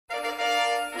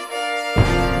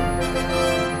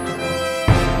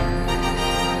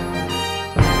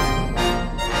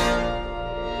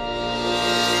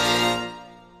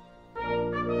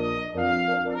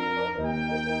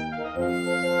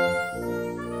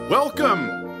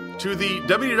Welcome to the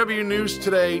WDW News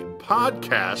Today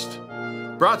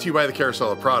podcast, brought to you by the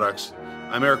Carousel of Products.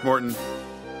 I'm Eric Morton.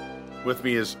 With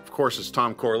me is, of course,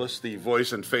 Tom Corliss, the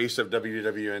voice and face of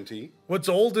WDWNT. What's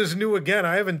old is new again.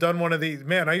 I haven't done one of these.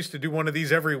 Man, I used to do one of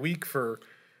these every week for,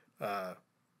 it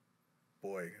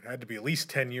had to be at least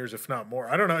 10 years, if not more.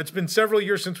 I don't know. It's been several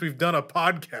years since we've done a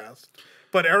podcast.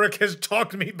 But Eric has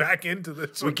talked me back into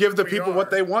this. We give the people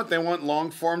what they want. They want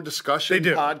long-form discussion, They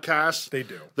do. podcasts. They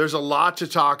do. There's a lot to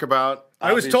talk about.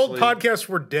 I was told obviously. podcasts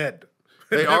were dead.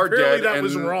 They are dead, that and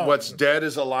was wrong. what's dead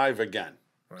is alive again.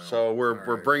 So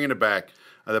we're bringing it back.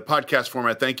 The podcast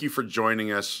format, thank you for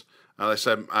joining us. Like I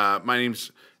said, my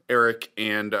name's Eric,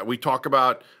 and we talk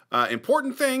about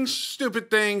important things, stupid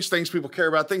things, things people care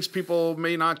about, things people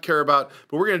may not care about.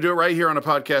 But we're going to do it right here on a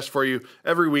podcast for you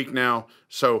every week now.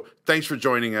 So thanks for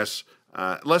joining us.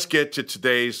 Let's get to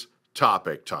today's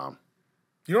topic, Tom.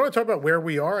 You want to talk about where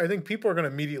we are? I think people are going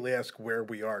to immediately ask where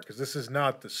we are because this is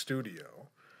not the studio.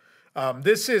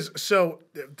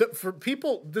 For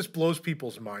people, this blows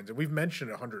people's minds, and we've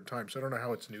mentioned it 100 times, so I don't know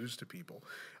how it's news to people.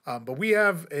 But we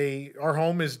have our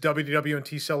home is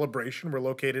WDW&T Celebration. We're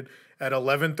located at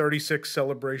 1136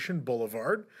 Celebration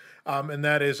Boulevard, and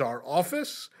that is our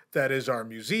office, that is our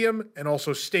museum, and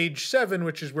also Stage 7,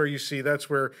 which is where you see, that's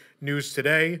where News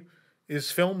Today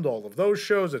is filmed, all of those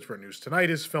shows. That's where News Tonight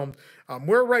is filmed.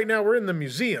 We're in the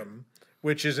museum,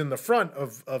 which is in the front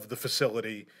of the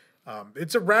facility.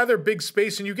 It's a rather big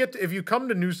space, and if you come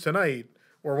to News Tonight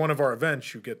or one of our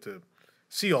events, you get to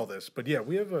see all this. But yeah,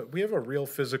 we have a real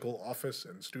physical office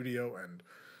and studio and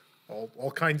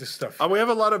all kinds of stuff. We have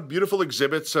a lot of beautiful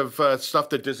exhibits of stuff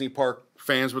that Disney Park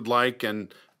fans would like,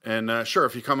 and sure,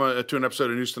 if you come to an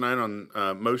episode of News Tonight on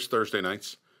most Thursday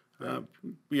nights,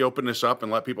 we open this up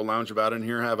and let people lounge about in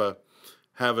here,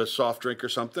 have a soft drink or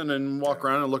something, and walk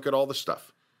around and look at all the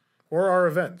stuff. Or our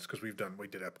events, because we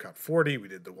did Epcot 40, we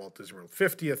did the Walt Disney World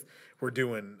 50th. We're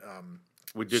doing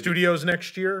studios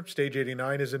next year. Stage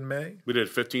 89 is in May. We did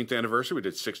 15th anniversary. We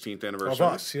did 16th anniversary.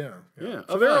 Of us, yeah.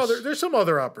 So there's some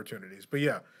other opportunities. But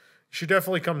yeah, you should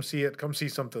definitely come see it. Come see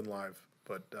something live.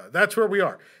 But that's where we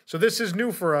are. So this is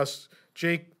new for us.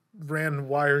 Jake ran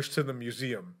wires to the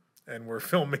museum, and we're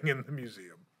filming in the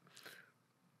museum.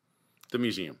 The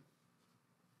museum.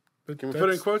 But Can we put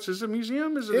it in quotes? Is it a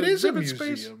museum? Is it an is a exhibit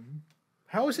museum. space?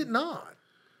 How is it not?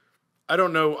 I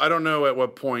don't know at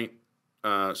what point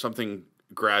something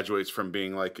graduates from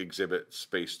being like exhibit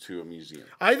space to a museum.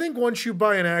 I think once you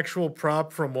buy an actual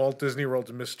prop from Walt Disney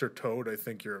World's Mr. Toad, I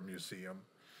think you're a museum.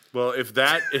 Well, if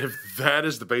that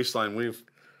is the baseline,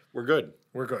 we're good.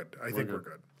 We're good. I think we're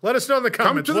good. Let us know in the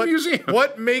comments. Come to the museum.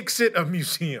 What makes it a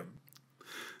museum?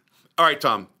 All right,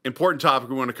 Tom. Important topic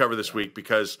we want to cover this week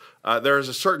because there is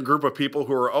a certain group of people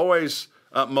who are always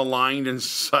maligned in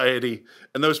society,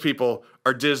 and those people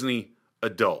are Disney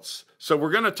adults. So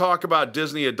we're going to talk about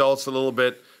Disney adults a little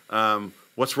bit,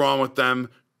 what's wrong with them,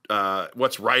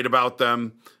 what's right about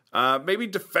them, maybe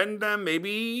defend them,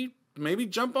 maybe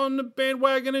jump on the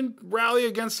bandwagon and rally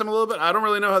against them a little bit. I don't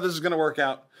really know how this is going to work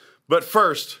out. But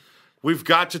first, we've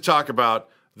got to talk about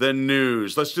the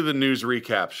news. Let's do the news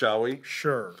recap, shall we?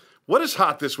 Sure. What is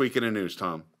hot this week in the news,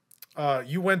 Tom?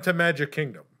 You went to Magic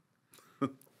Kingdom.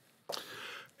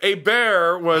 A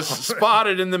bear was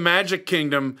spotted in the Magic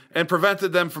Kingdom and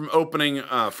prevented them from opening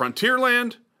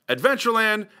Frontierland,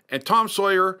 Adventureland, and Tom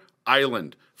Sawyer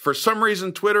Island. For some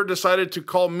reason, Twitter decided to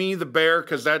call me the bear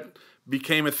because that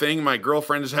became a thing. My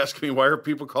girlfriend is asking me, why are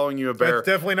people calling you a bear? That's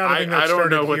definitely not a thing that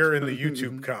started here in the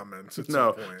YouTube comments at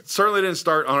some point. Certainly didn't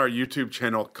start on our YouTube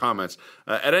channel comments.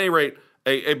 At any rate,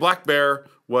 a black bear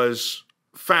was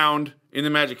found in the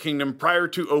Magic Kingdom prior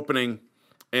to opening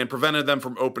and prevented them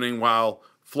from opening while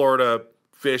Florida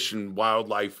fish and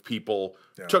wildlife people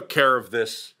took care of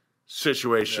this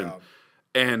situation.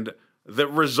 Yeah. And the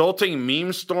resulting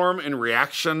meme storm and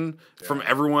reaction from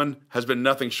everyone has been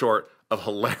nothing short of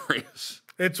hilarious.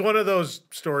 It's one of those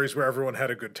stories where everyone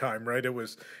had a good time, right?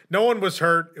 No one was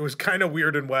hurt. It was kind of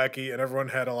weird and wacky, and everyone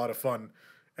had a lot of fun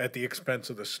at the expense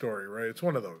of the story, right? It's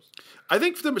one of those. I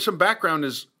think some background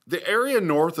is the area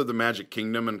north of the Magic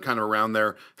Kingdom and kind of around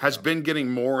there has been getting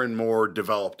more and more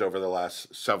developed over the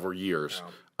last several years.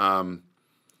 Yeah.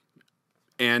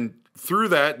 And through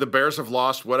that, the bears have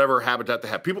lost whatever habitat they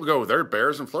have. People go, there are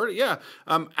bears in Florida? Yeah.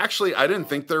 Actually, I didn't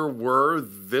think there were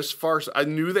this far. I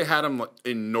knew they had them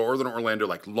in northern Orlando,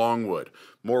 like Longwood,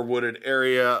 more wooded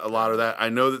area, a lot of that. I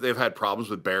know that they've had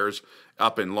problems with bears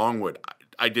up in Longwood.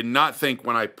 I did not think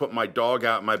when I put my dog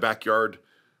out in my backyard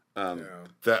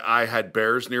that I had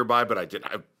bears nearby, but I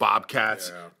didn't have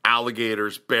bobcats,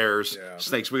 alligators, bears,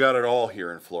 snakes. We got it all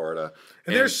here in Florida.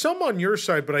 And there's some on your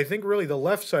side, but I think really the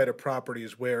left side of property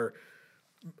is where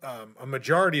a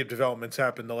majority of developments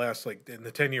happened the last, like, in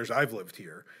the 10 years I've lived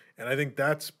here. And I think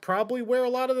that's probably where a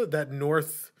lot of that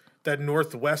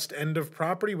northwest end of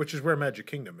property, which is where Magic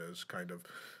Kingdom is, kind of.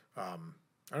 I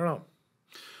don't know.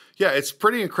 Yeah, it's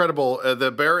pretty incredible.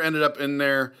 The bear ended up in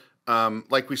there.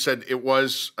 Like we said, it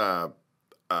was,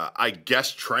 I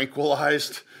guess,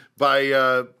 tranquilized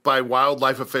by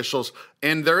wildlife officials.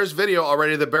 And there is video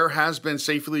already. The bear has been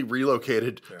safely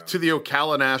relocated to the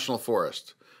Ocala National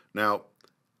Forest. Now,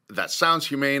 that sounds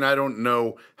humane. I don't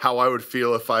know how I would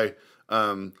feel if I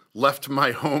left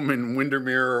my home in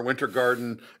Windermere or Winter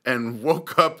Garden and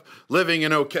woke up living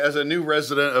in as a new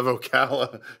resident of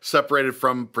Ocala, separated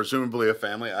from presumably a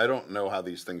family. I don't know how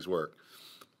these things work.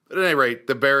 But at any rate,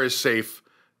 the bear is safe.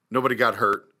 Nobody got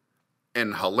hurt,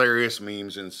 and hilarious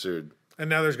memes ensued. And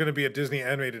now there's going to be a Disney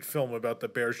animated film about the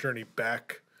bear's journey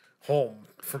back home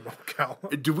from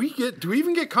Ocala. Do we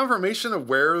even get confirmation of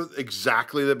where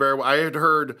exactly the bear? I had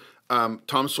heard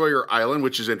Tom Sawyer Island,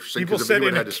 which is interesting because the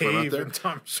viewer had to swim out there.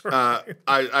 Tom Sawyer.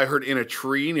 I heard in a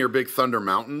tree near Big Thunder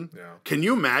Mountain. Yeah. Can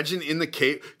you imagine in the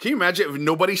cave? Can you imagine if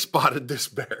nobody spotted this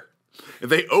bear? If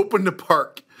they opened the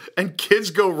park and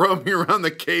kids go roaming around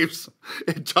the caves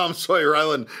in Tom Sawyer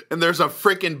Island and there's a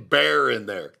freaking bear in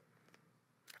there.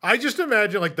 I just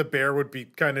imagine like the bear would be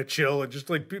kind of chill and just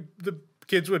like the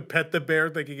kids would pet the bear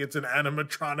thinking it's an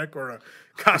animatronic or a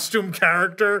costume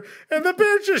character, and the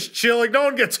bear's just chilling. No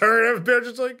one gets hurt. And the bear's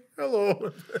just like,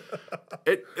 hello.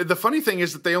 The funny thing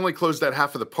is that they only closed that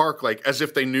half of the park like as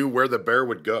if they knew where the bear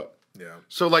would go. Yeah.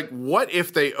 So, like, what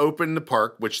if they opened the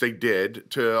park, which they did,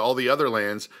 to all the other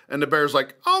lands, and the bear's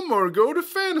like, I'm going to go to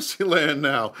Fantasyland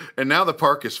now. And now the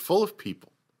park is full of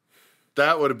people.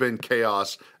 That would have been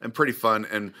chaos and pretty fun,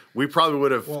 and we probably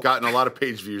would have gotten a lot of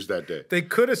page views that day. They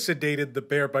could have sedated the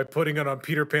bear by putting it on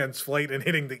Peter Pan's flight and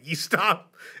hitting the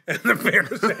E-stop, and the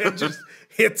bear's head just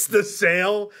hits the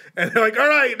sail, and they're like, all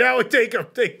right, now we take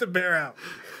the bear out.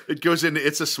 It goes into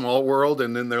It's a Small World,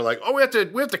 and then they're like, oh, we have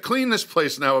to clean this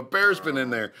place now. A bear's been in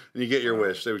there. And you get your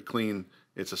wish. They would clean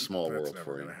It's a Small World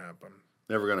for you. That's never going to happen.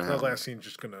 Never going to happen. The last scene's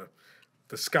just going to,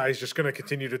 the sky's just going to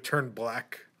continue to turn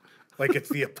black like it's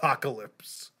the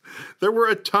apocalypse. There were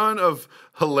a ton of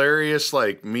hilarious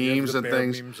like memes and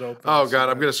things. Oh God,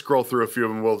 I'm going to scroll through a few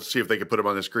of them. We'll see if they can put them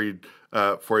on the screen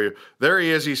for you. There he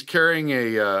is. He's carrying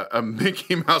a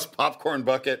Mickey Mouse popcorn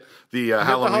bucket. The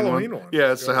Halloween one.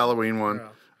 Yeah, it's the Halloween one.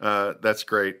 Yeah. That's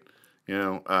great. You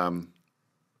know,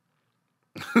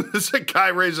 this guy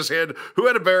raised his hand. Who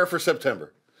had a bear for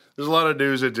September? There's a lot of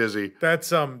news at Disney. That's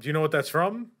do you know what that's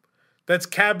from? That's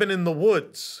Cabin in the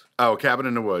Woods. Oh, Cabin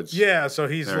in the Woods. Yeah, so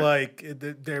he's like,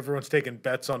 everyone's taking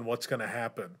bets on what's going to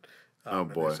happen. Oh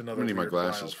boy, I need my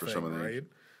glasses for some of these.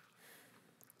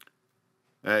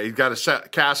 Right? He's got a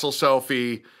castle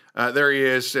selfie. There he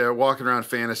is, walking around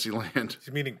Fantasyland. Is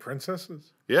he meeting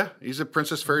princesses? Yeah, he's at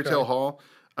Princess Fairy Tale Hall.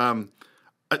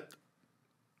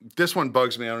 This one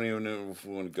bugs me. I don't even know if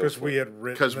we want to go for it.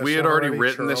 Because we had already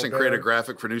written this and created a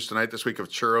graphic for News Tonight this week of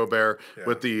Churro Bear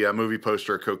with the movie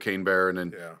poster of Cocaine Bear, and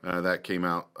then that came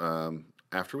out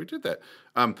after we did that.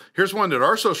 Here's one that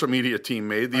our social media team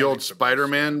made, the old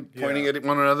Spider-Man pointing at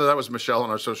one another. That was Michelle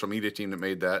on our social media team that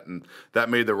made that, and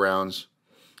that made the rounds.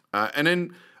 And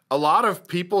then a lot of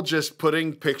people just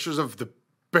putting pictures of the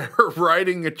bear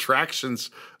riding attractions.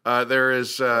 There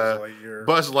is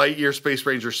Buzz Lightyear Space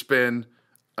Ranger Spin.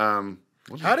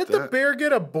 How did the bear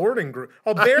get a boarding group?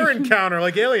 A bear encounter,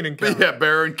 like Alien Encounter. Yeah,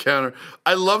 bear encounter.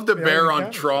 I love the bear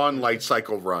on Tron Light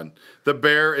Cycle Run. The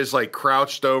bear is like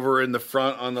crouched over in the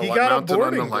front on the mountain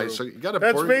on the light. So you got a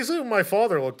That's basically what my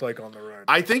father looked like on the ride.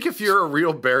 I think if you're a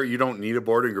real bear, you don't need a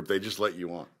boarding group. They just let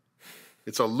you on.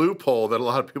 It's a loophole that a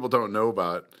lot of people don't know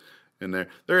about. In there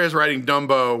he is riding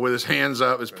Dumbo with his hands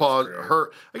up, his paws.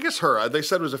 They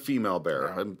said it was a female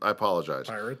bear. Yeah. I apologize.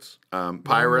 Pirates.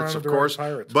 Pirates, of course.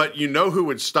 Pirates. But you know who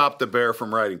would stop the bear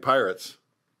from riding pirates?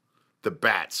 The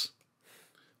bats.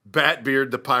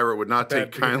 Batbeard the pirate would not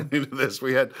take kindly to this.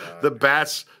 We had the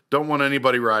bats don't want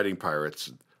anybody riding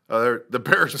pirates. The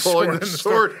bear's pulling the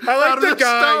sword. I like the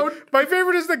guy. Stone. My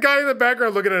favorite is the guy in the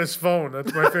background looking at his phone.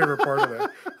 That's my favorite part of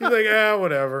that. He's like,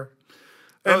 whatever.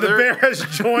 And the bear has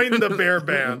joined the bear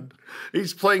band.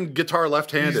 He's playing guitar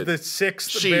left-handed. He's the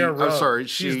sixth bear rug. I'm sorry,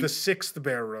 she's the sixth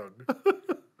bear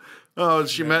rug.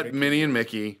 She met Minnie and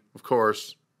Mickey, of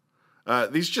course.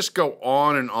 These just go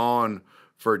on and on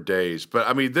for days. But,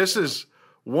 I mean, this is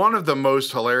one of the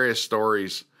most hilarious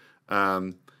stories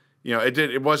it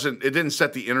didn't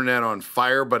set the internet on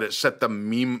fire, but it set the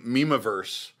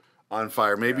memeverse on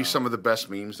fire. Maybe some of the best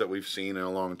memes that we've seen in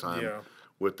a long time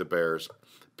with the bears.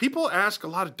 People ask a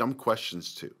lot of dumb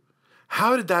questions too.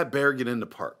 How did that bear get into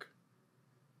park?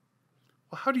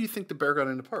 Well, how do you think the bear got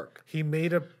into park? He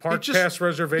made a park pass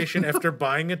reservation after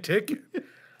buying a ticket.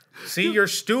 See, you're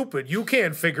stupid. You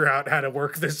can't figure out how to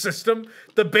work this system.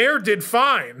 The bear did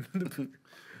fine.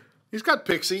 He's got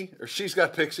Pixie, or she's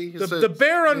got Pixie. The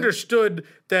bear understood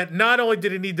that not only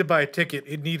did it need to buy a ticket,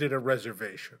 it needed a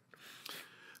reservation.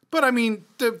 But, I mean,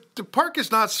 the park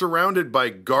is not surrounded by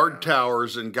guard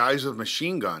towers and guys with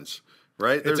machine guns,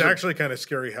 right? It's actually kind of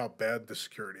scary how bad the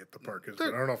security at the park is.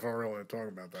 But I don't know if I really want to talk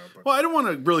about that. But. Well, I don't want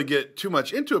to really get too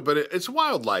much into it, but it's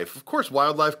wildlife. Of course,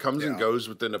 wildlife comes and goes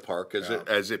within the park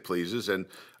as it pleases, and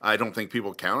I don't think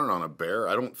people counted on a bear.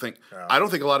 I don't think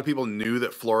a lot of people knew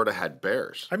that Florida had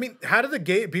bears. I mean,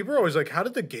 people are always like, how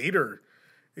did the gator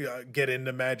get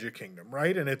into Magic Kingdom,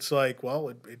 right? And it's like,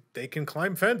 well, they can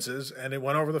climb fences, and it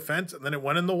went over the fence, and then it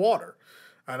went in the water.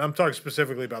 And I'm talking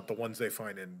specifically about the ones they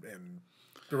find in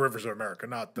the rivers of America,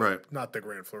 not the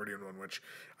Grand Floridian one, which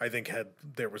I think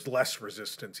there was less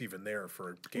resistance even there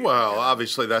for a gator. Well,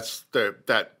 obviously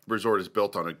that resort is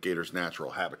built on a gator's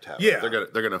natural habitat. Yeah,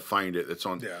 they're gonna find it. It's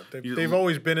on. Yeah, they've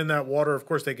always been in that water. Of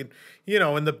course, they can.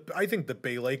 And I think the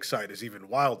Bay Lake side is even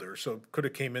wilder. So could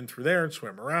have came in through there and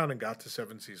swam around and got to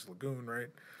Seven Seas Lagoon, right?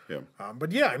 Yeah.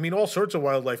 But yeah, I mean, all sorts of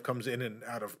wildlife comes in and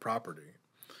out of property.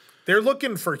 They're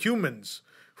looking for humans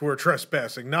who are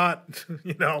trespassing, not,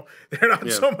 they're not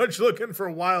so much looking for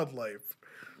wildlife.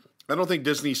 I don't think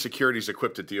Disney security is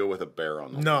equipped to deal with a bear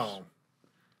on the No.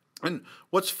 And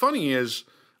what's funny is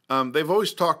they've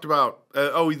always talked about,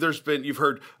 you've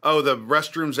heard, the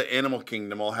restrooms at Animal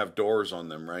Kingdom all have doors on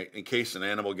them, right? In case an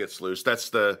animal gets loose.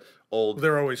 That's the old...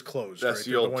 They're always closed, That's right?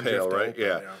 the old tale, right? Open,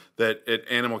 yeah. That at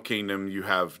Animal Kingdom, you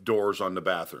have doors on the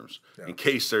bathrooms in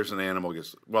case there's an animal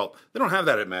gets... Well, they don't have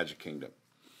that at Magic Kingdom.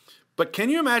 But can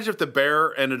you imagine if the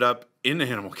bear ended up in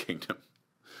Animal Kingdom?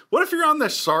 What if you're on the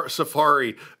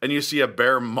safari and you see a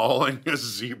bear mauling a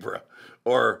zebra,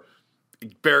 or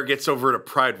bear gets over to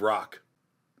Pride Rock?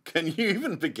 Can you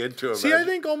even begin to imagine? See, I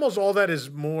think almost all that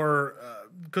is more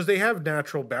because they have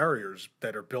natural barriers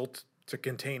that are built to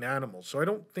contain animals. So I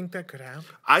don't think that could happen.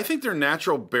 I think their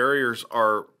natural barriers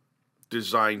are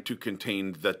designed to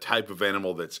contain the type of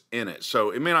animal that's in it. So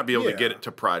it may not be able to get it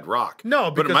to Pride Rock.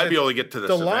 No, but it might be able to get to the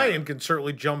savannah. Lion can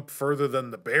certainly jump further than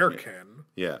the bear can.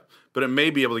 Yeah, but it may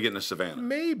be able to get in the savannah.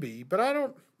 Maybe, but I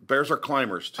don't... Bears are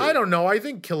climbers, too. I don't know. I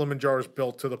think Kilimanjaro is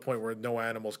built to the point where no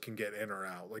animals can get in or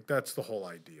out. Like, that's the whole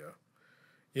idea.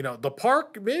 The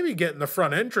park, maybe get in the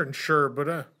front entrance, sure,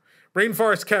 but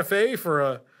Rainforest Cafe for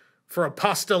a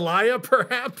pastelaya,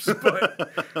 perhaps,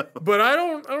 but I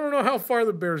don't know how far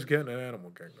the bears get in an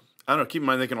Animal Kingdom. I don't know. Keep in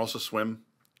mind they can also swim.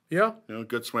 Yeah,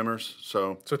 good swimmers.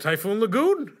 So Typhoon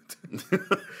Lagoon.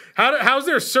 How's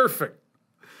their surfing?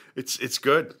 It's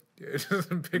good. It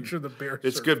doesn't picture the bear.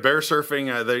 It's surfing. good bear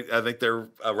surfing. I think they're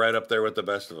right up there with the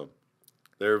best of them.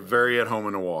 They're very at home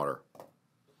in the water.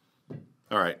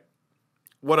 All right,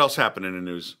 what else happened in the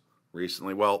news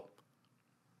recently? Well,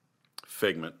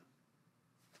 Figment.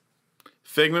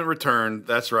 Figment returned.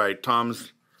 That's right.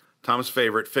 Tom's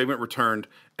favorite. Figment returned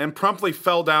and promptly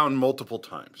fell down multiple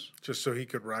times. Just so he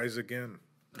could rise again.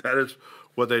 That is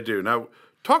what they do. Now,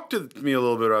 talk to me a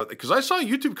little bit about it, because I saw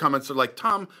YouTube comments that are like,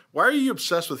 Tom, why are you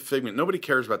obsessed with Figment? Nobody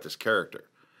cares about this character.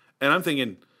 And I'm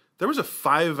thinking, there was a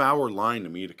 5-hour line to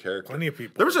meet a character. Plenty of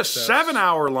people. There was a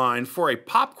 7-hour line for a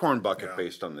popcorn bucket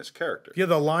based on this character. Yeah,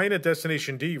 the line at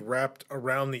Destination D wrapped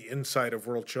around the inside of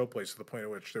World Showplace to the point at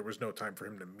which there was no time for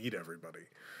him to meet everybody.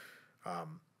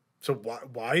 So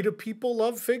why do people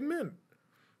love Figment?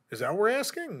 Is that what we're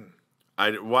asking? I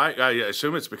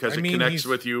assume it's because it connects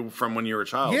with you from when you were a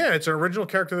child. Yeah, it's an original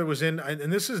character that was in,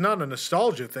 and this is not a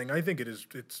nostalgia thing. I think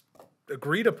it's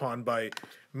agreed upon by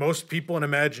most people in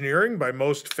Imagineering, by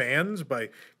most fans, by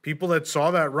people that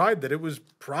saw that ride, that it was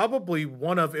probably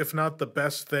one of, if not the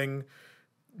best thing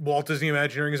Walt Disney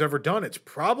Imagineering has ever done. It's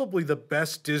probably the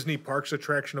best Disney parks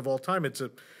attraction of all time.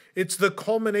 It's the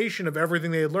culmination of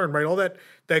everything they had learned, right? All that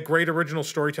great original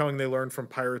storytelling they learned from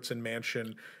Pirates and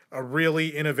Mansion, a really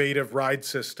innovative ride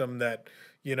system that,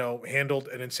 handled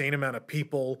an insane amount of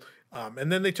people.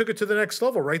 And then they took it to the next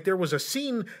level, right? There was a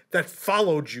scene that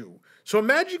followed you. So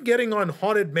imagine getting on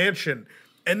Haunted Mansion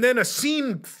and then a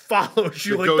scene follows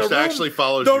you. The ghost actually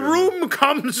follows you. The room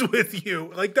comes with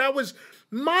you. Like, that was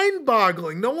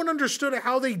mind-boggling. No one understood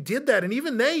how they did that. And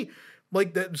even they,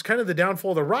 that was kind of the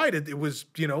downfall of the ride. It was,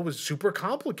 it was super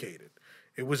complicated.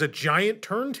 It was a giant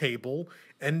turntable,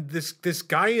 and this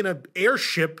guy in an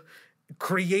airship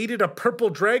created a purple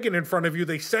dragon in front of you.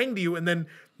 They sang to you, and then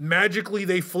magically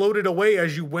they floated away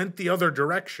as you went the other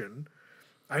direction.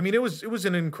 I mean, it was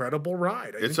an incredible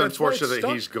ride. It's unfortunate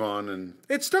that he's gone, and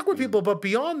it stuck with people. But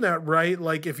beyond that, right?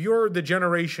 Like if you're the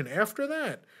generation after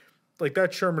that, like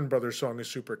that Sherman Brothers song is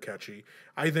super catchy.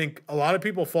 I think a lot of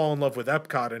people fall in love with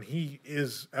Epcot, and he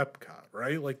is Epcot,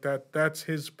 right? Like that's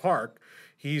his park.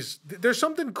 There's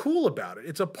something cool about it.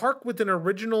 It's a park with an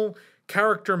original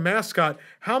character mascot.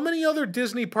 How many other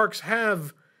Disney parks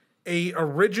have a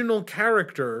original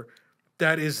character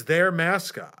that is their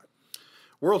mascot?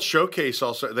 World Showcase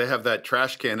also, they have that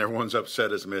trash can everyone's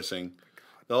upset is missing.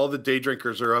 All the day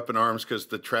drinkers are up in arms because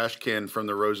the trash can from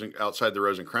the outside the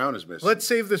Rose and Crown is missing. Let's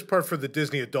save this part for the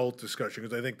Disney adult discussion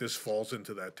because I think this falls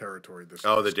into that territory.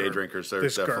 The day drinkers, they're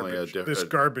definitely this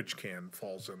garbage can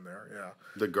falls in there. Yeah,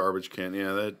 the garbage can.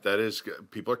 Yeah, that is.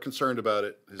 People are concerned about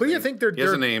it. I think he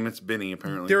has a name. It's Benny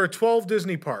apparently. There are 12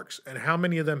 Disney parks, and how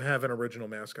many of them have an original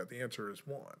mascot? The answer is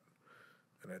one.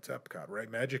 And it's Epcot, right?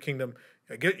 Magic Kingdom.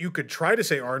 I get you could try to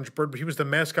say Orange Bird, but he was the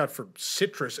mascot for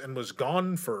Citrus and was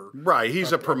gone for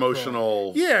He's a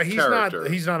promotional. Character.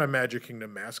 He's not a Magic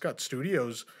Kingdom mascot.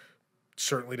 Studios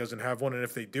certainly doesn't have one, and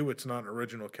if they do, it's not an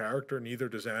original character. Neither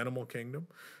does Animal Kingdom.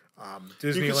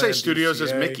 Disneyland. You can say Studios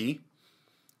is Mickey,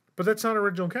 but that's not an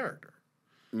original character.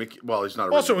 Mickey. Well, he's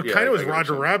not. Also, it kind of was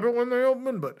Roger Rabbit when they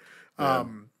opened, but.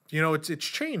 It's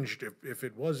changed if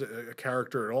it was a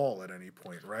character at all at any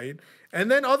point, right? And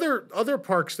then other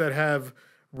parks that have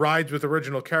rides with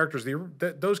original characters,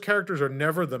 those characters are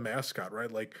never the mascot, right?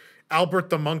 Like Albert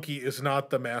the monkey is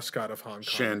not the mascot of Hong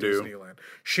Kong Disneyland.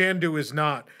 Shandu is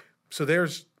not. So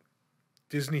there's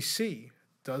Disney Sea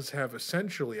does have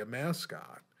essentially a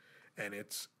mascot, and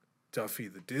it's Duffy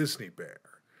the Disney Bear.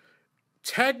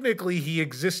 Technically, he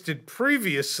existed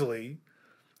previously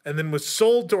and then was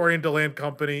sold to Oriental Land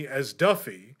Company as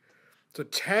Duffy. So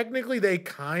technically they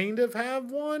kind of have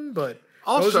one, but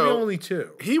also, those are the only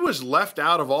two. He was left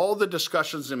out of all the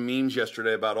discussions and memes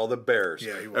yesterday about all the bears.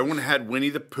 Yeah, Everyone had Winnie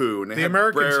the Pooh, and they had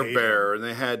Brer Bear, and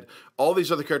they had all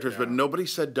these other characters, but nobody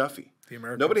said Duffy.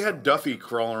 Nobody had Duffy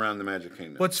crawling around the Magic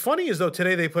Kingdom. What's funny is, though,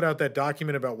 today they put out that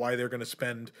document about why they're going to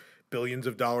spend billions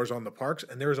of dollars on the parks,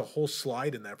 and there's a whole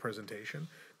slide in that presentation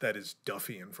that is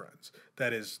Duffy and Friends.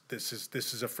 This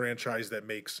is a franchise that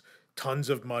makes tons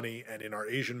of money, and in our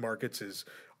Asian markets is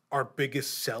our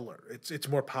biggest seller. It's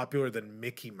more popular than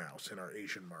Mickey Mouse in our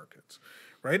Asian markets,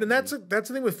 right? And that's the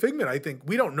thing with Figment. I think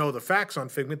we don't know the facts on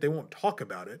Figment. They won't talk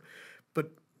about it,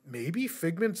 but maybe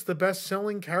Figment's the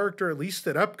best-selling character, at least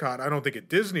at Epcot. I don't think at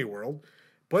Disney World,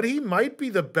 but he might be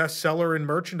the best seller in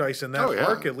merchandise in that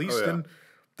park, at least. And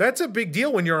that's a big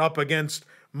deal when you're up against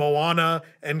Moana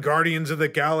and Guardians of the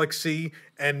Galaxy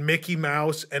and Mickey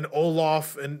Mouse and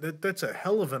Olaf, and that's a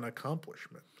hell of an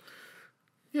accomplishment.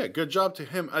 Yeah, good job to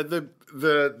him.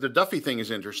 The Duffy thing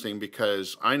is interesting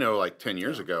because I know like 10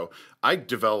 years ago, I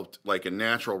developed like a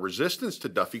natural resistance to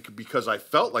Duffy because I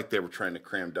felt like they were trying to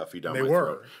cram Duffy down my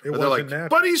throat. It wasn't natural.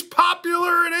 But he's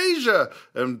popular in Asia.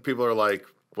 And people are like,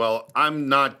 well, I'm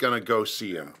not going to go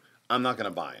see him. I'm not going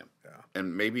to buy him. Yeah.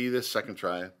 And maybe this second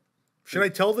try. Should I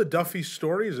tell the Duffy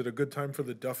story? Is it a good time for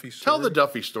the Duffy story? Tell the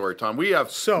Duffy story, Tom. We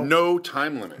have no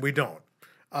time limit. We don't.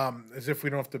 As if we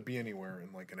don't have to be anywhere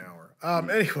in like an hour.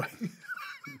 Anyway,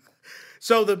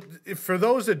 so for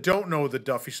those that don't know the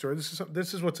Duffy story,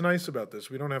 this is what's nice about this.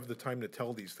 We don't have the time to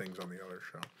tell these things on the other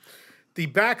show. The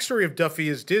backstory of Duffy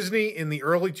is Disney in the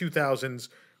early 2000s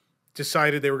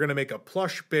decided they were going to make a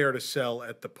plush bear to sell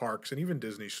at the parks and even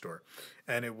Disney Store,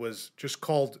 and it was just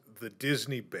called the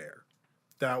Disney Bear.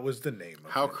 That was the name of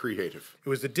it. How creative. It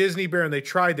was the Disney Bear, and they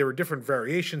tried. There were different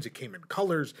variations. It came in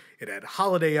colors. It had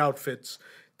holiday outfits.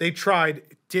 They tried.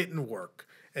 It didn't work.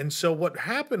 And so what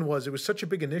happened was it was such a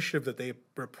big initiative that they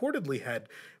reportedly had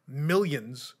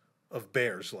millions of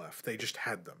bears left. They just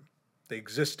had them. They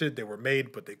existed. They were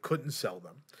made, but they couldn't sell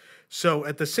them. So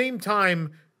at the same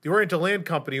time, the Oriental Land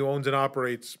Company, who owns and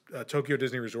operates Tokyo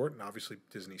Disney Resort and obviously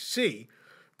Disney Sea,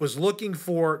 was looking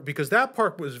for, because that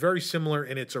park was very similar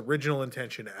in its original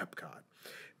intention to Epcot.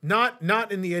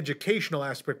 Not in the educational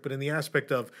aspect, but in the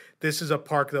aspect of this is a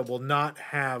park that will not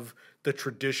have the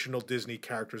traditional Disney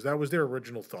characters. That was their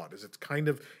original thought, is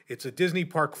it's a Disney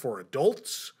park for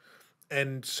adults,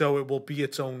 and so it will be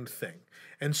its own thing.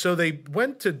 And so they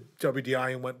went to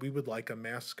WDI and went, we would like a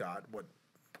mascot. What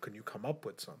can you come up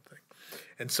with something?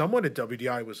 And someone at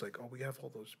WDI was like, oh, we have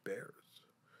all those bears.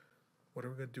 What are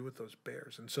we going to do with those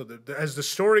bears? And so as the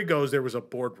story goes, there was a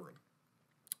boardroom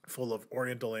full of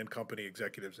Oriental Land Company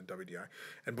executives and WDI.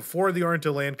 And before the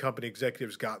Oriental Land Company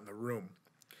executives got in the room,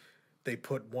 they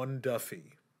put one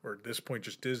Duffy, or at this point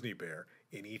just Disney Bear,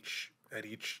 at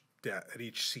each at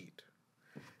each seat.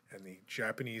 And the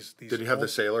Japanese... Did he have the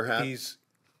sailor hat?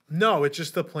 No, it's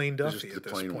just the plain Duffy just at the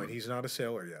this point. plain one. He's not a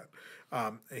sailor yet.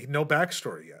 No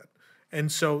backstory yet.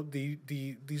 And so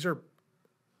these are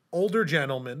older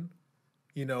gentlemen,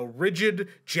 rigid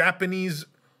Japanese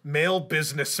male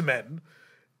businessmen,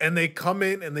 and they come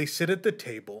in and they sit at the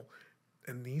table,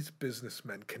 and these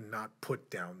businessmen cannot put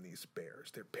down these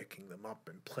bears. They're picking them up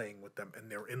and playing with them, and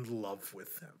they're in love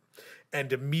with them.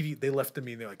 And immediately they left the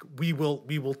meeting. They're like, we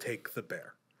will take the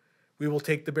bear. We will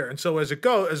take the bear. And so as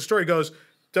the story goes,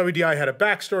 WDI had a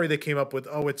backstory. They came up with,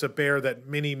 it's a bear that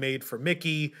Minnie made for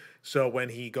Mickey. So when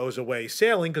he goes away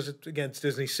sailing, because it's against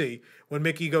Disney Sea, when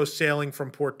Mickey goes sailing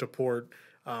from port to port,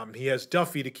 he has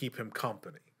Duffy to keep him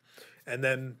company. And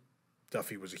then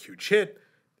Duffy was a huge hit.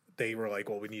 They were like,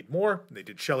 well, we need more. And they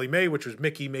did Shelley May, which was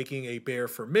Mickey making a bear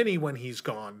for Minnie when he's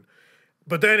gone.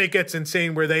 But then it gets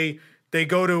insane where they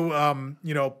go to,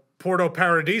 Porto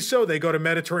Paradiso. They go to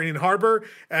Mediterranean Harbor,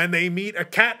 and they meet a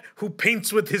cat who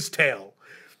paints with his tail.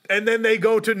 And then they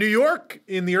go to New York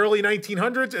in the early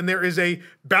 1900s, and there is a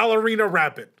ballerina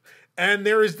rabbit. And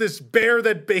there is this bear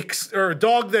that bakes, or a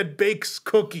dog that bakes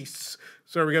cookies.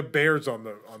 So we got bears on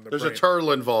the There's brain. a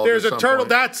turtle involved. There's a turtle. Point.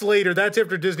 That's later. That's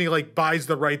after Disney buys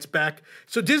the rights back.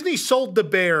 So Disney sold the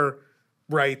bear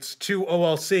rights to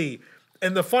OLC.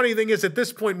 And the funny thing is, at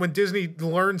this point, when Disney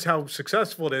learns how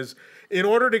successful it is, in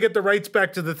order to get the rights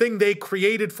back to the thing they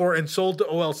created for and sold to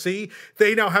OLC,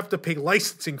 they now have to pay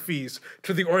licensing fees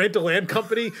to the Oriental Land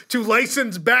Company to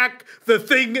license back the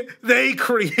thing they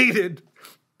created.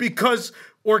 Because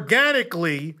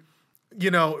organically,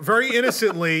 very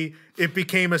innocently, it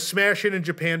became a smash hit in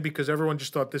Japan because everyone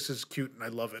just thought, this is cute and I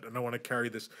love it and I want to carry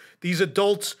this. These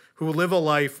adults who live a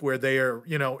life where they are,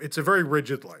 it's a very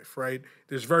rigid life, right?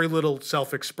 There's very little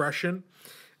self-expression.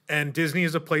 And Disney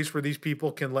is a place where these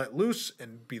people can let loose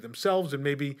and be themselves and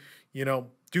maybe,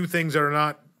 do things that are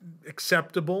not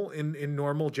acceptable in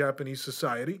normal Japanese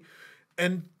society.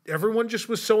 And everyone just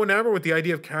was so enamored with the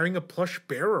idea of carrying a plush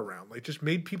bear around. It just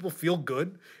made people feel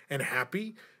good and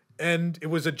happy. And it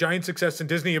was a giant success. And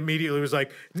Disney immediately was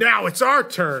like, now it's our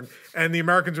turn. And the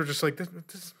Americans were just like,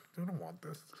 this I don't want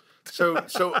this.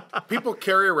 So people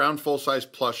carry around full-size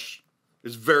plush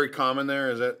is very common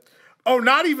there, is it? Oh,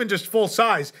 not even just full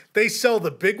size. They sell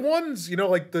the big ones,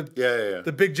 like the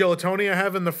big gelatoni I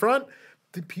have in the front.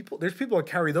 There's people that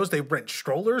carry those. They rent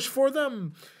strollers for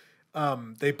them.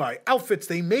 They buy outfits.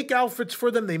 They make outfits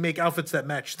for them. They make outfits that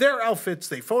match their outfits.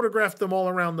 They photograph them all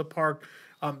around the park.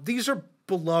 These are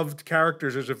beloved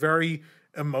characters. There's a very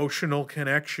emotional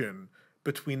connection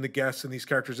between the guests and these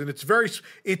characters. And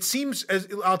it seems, as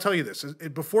I'll tell you this,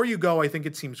 before you go, I think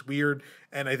it seems weird.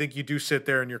 And I think you do sit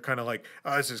there and you're kind of like,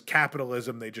 oh, this is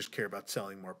capitalism. They just care about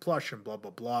selling more plush and blah,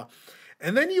 blah, blah.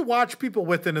 And then you watch people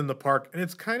with it in the park, and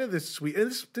it's kind of this sweet,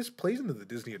 and this plays into the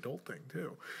Disney adult thing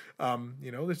too.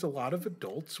 There's a lot of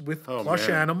adults with plush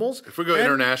animals. If we go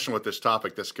international with this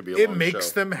topic, this could be a long show. It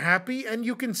makes them happy, and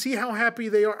you can see how happy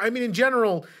they are. I mean, in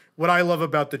general, what I love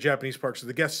about the Japanese parks is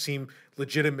the guests seem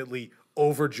legitimately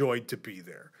overjoyed to be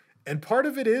there. And part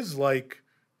of it is I'm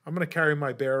going to carry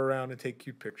my bear around and take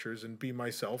cute pictures and be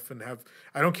myself and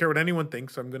I don't care what anyone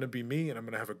thinks. I'm going to be me and I'm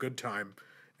going to have a good time.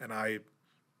 And I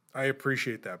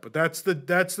appreciate that. But that's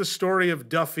the story of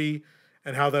Duffy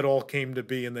and how that all came to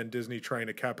be. And then Disney trying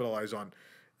to capitalize on,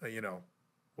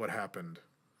 what happened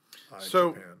in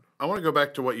Japan. I want to go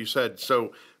back to what you said.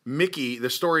 So the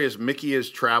story is Mickey is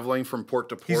traveling from port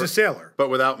to port. He's a sailor. But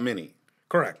without Minnie.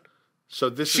 Correct. So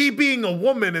being a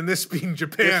woman and this being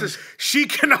Japan, she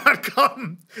cannot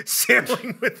come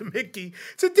sailing with Mickey.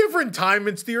 It's a different time.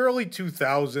 It's the early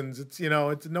 2000s. It's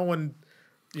it's no one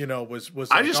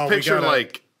was. I just picture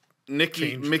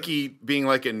Mickey being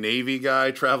like a Navy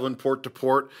guy traveling port to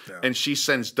port, and she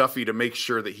sends Duffy to make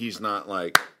sure that he's not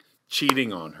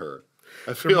cheating on her.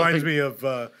 It reminds me of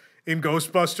in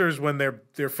Ghostbusters when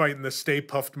they're fighting the Stay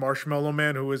Puffed Marshmallow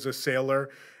Man, who is a sailor.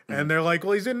 And they're like,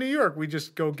 well, he's in New York. We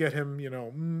just go get him,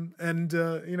 and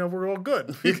we're all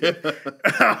good. But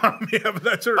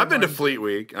that's I've been to Fleet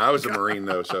Week. I was a Marine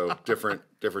though, so different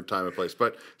time and place.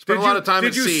 But spent a lot of time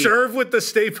at sea. Did you serve with the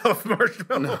Stay Puft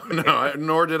Marshmallow? No,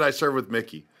 nor did I serve with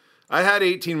Mickey. I had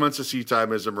 18 months of sea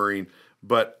time as a Marine,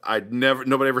 but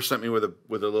nobody ever sent me with a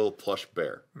little plush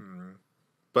bear. Mm.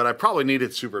 But I probably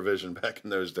needed supervision back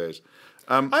in those days.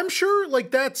 I'm sure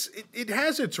it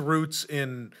has its roots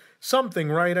in something,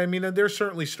 right? I mean, there's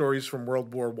certainly stories from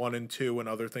World War I and II and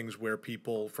other things where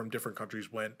people from different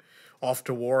countries went off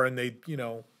to war and they,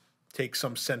 take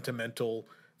some sentimental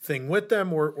thing with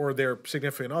them or their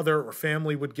significant other or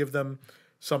family would give them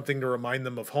something to remind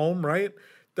them of home, right?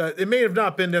 That it may have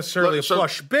not been necessarily a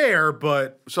plush bear,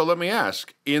 but so let me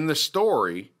ask: in the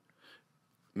story,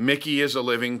 Mickey is a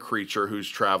living creature who's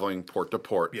traveling port to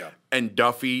port. Yeah. And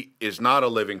Duffy is not a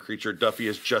living creature. Duffy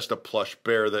is just a plush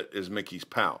bear that is Mickey's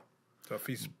pal.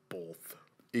 Duffy's both.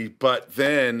 But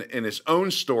then in his own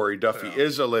story, Duffy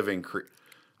is a living creature.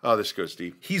 Oh, this goes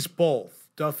deep. He's both.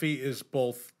 Duffy is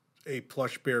both a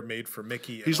plush bear made for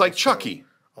Mickey. He's like Chucky.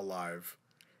 Alive.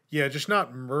 Yeah, just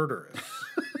not murderous.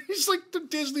 He's like the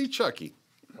Disney Chucky.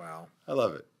 Wow. I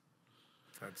love it.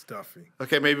 That's Duffy.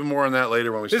 Okay, maybe more on that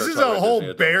later when we start This is talking a about whole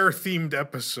Disney bear-themed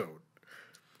episode.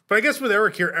 But I guess with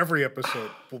Eric here, every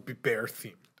episode will be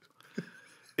bear-themed.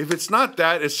 If it's not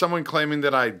that, it's someone claiming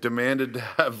that I demanded to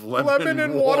have lemon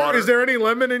and water. Is there any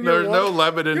lemon in your water? There's no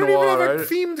lemon in the water. You don't even have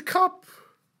a themed cup.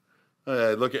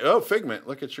 Figment.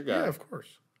 Look at your guy. Yeah, of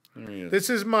course. This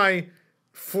is my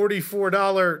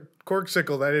 $44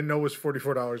 corksicle that I didn't know was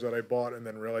 $44 that I bought and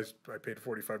then realized I paid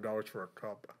 $45 for a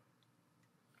cup.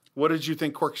 What did you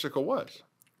think corksicle was?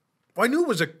 Well, I knew it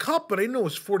was a cup, but I didn't know it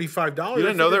was $45. You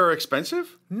didn't know they were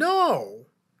expensive? No.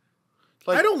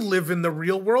 I don't live in the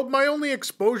real world. My only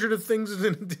exposure to things is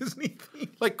in a Disney theme.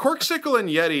 Like corksicle and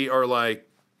Yeti are like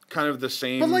kind of the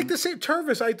same. But like the same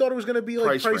Tervis, I thought it was going to be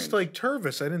like priced range. like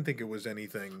Tervis. I didn't think it was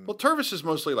anything. Well, Tervis is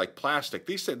mostly like plastic.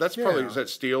 That's probably is that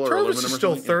steel or Tervis aluminum? is or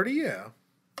still something? $30, yeah.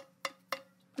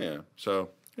 Yeah. So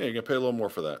you're gonna pay a little more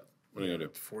for that. What are you gonna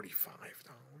do? $45.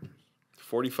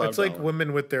 $45. It's like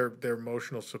women with their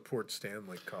emotional support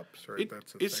Stanley cups, right?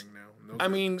 That's the thing now. Those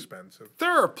are expensive.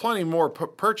 There are plenty more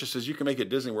purchases you can make at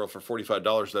Disney World for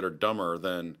 $45 that are dumber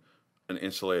than an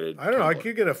insulated. I don't know. I tumbler.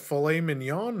 could get a filet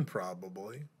mignon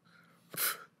probably.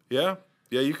 Yeah,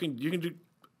 you can do.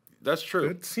 That's true.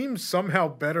 It seems somehow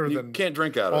better You than. can't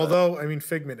drink out of Although I mean,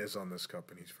 Figment is on this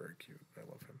cup and he's very cute. I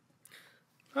love him.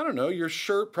 I don't know. Your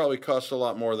shirt probably costs a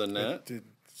lot more than that.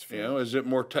 Is it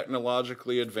more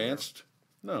technologically advanced?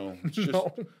 No, it's just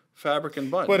fabric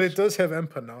and buttons. But it does have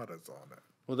empanadas on it.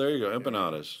 Well, there you go,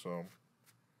 empanadas. Yeah, so,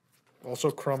 also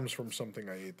crumbs from something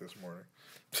I ate this morning.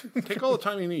 Take all the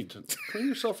time you need to clean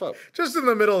yourself up. Just in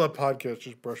the middle of the podcast,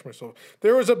 just brush myself.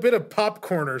 There was a bit of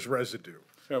Popcorners residue.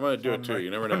 Yeah, I'm going to do it too. You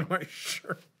never know. On my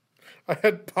shirt. I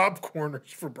had Popcorners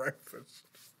for breakfast.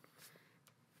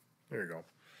 There you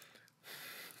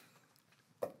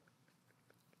go.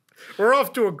 We're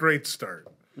off to a great start.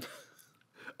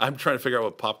 I'm trying to figure out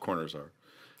what popcorners are.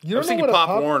 You I was thinking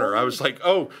Pop Warner. I was like,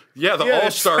 oh, yeah, the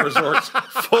All-Star Resort's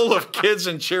full of kids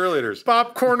and cheerleaders.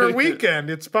 Popcorner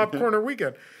weekend. It's Popcorner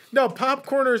weekend. No,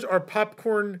 Popcorners are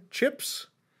popcorn chips.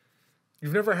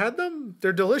 You've never had them?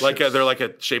 They're delicious.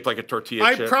 They're shaped like a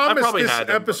tortilla chip. I promise probably this had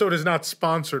them, episode is not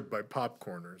sponsored by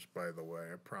Popcorners, by the way.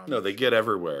 I promise. No, they get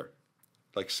everywhere.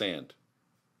 Like sand.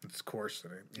 It's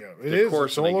coarsening. Yeah, it is.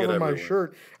 It's all over my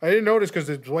shirt. I didn't notice because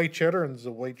it's white cheddar and it's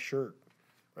a white shirt.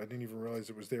 I didn't even realize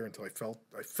it was there until I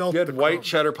felt. You had white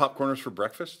cheddar popcorners for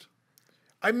breakfast?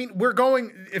 I mean, we're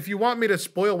going. If you want me to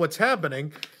spoil what's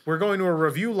happening, we're going to a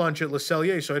review lunch at Le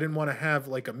Cellier. So I didn't want to have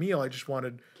like a meal. I just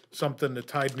wanted something to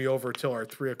tide me over till our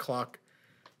 3:00,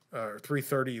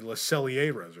 3:30 Le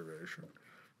Cellier reservation.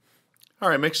 All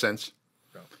right, makes sense.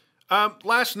 No.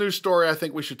 Last news story I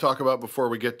think we should talk about before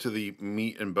we get to the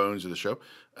meat and bones of the show.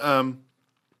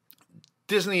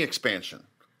 Disney expansion.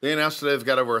 They announced that they've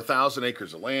got over 1,000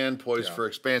 acres of land poised for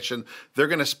expansion. They're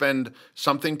going to spend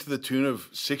something to the tune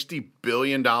of $60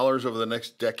 billion over the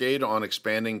next decade on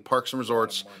expanding parks and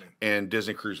resorts and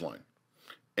Disney Cruise Line.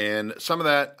 And some of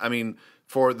that, I mean,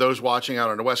 for those watching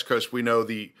out on the West Coast, we know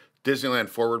the Disneyland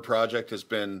Forward project has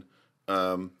been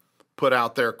put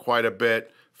out there quite a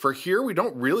bit. For here, we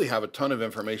don't really have a ton of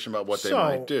information about what they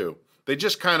might do. They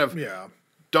just kind of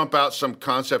dump out some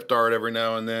concept art every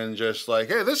now and then, just like,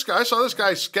 hey, I saw this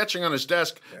guy sketching on his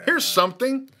desk. Here's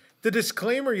something. The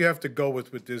disclaimer you have to go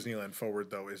with Disneyland Forward,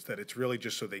 though, is that it's really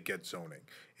just so they get zoning.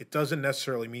 It doesn't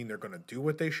necessarily mean they're going to do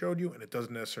what they showed you, and it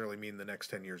doesn't necessarily mean the next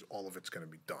 10 years all of it's going to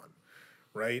be done,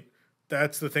 right?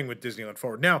 That's the thing with Disneyland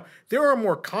Forward. Now, there are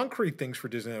more concrete things for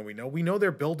Disneyland we know. We know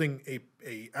they're building a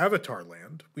Avatar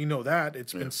land. We know that.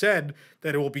 It's been said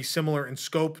that it will be similar in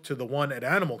scope to the one at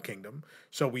Animal Kingdom.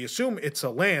 So we assume it's a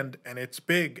land, and it's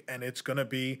big, and it's going to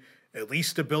be at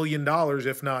least $1 billion,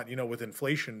 if not, with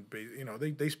inflation.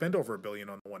 They spend over $1 billion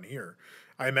on the one here.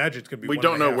 I imagine it's going to be. We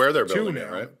don't know where they're building it,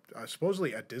 right?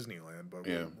 Supposedly at Disneyland, but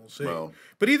we'll see. Well,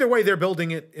 but either way, they're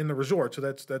building it in the resort, so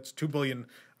that's $2 billion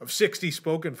of 60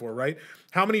 spoken for, right?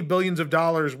 How many billions of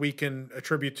dollars we can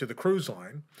attribute to the cruise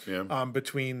line? Yeah.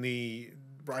 Between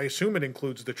I assume it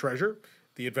includes the Treasure,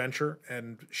 the Adventure,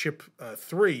 and Ship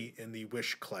 3 in the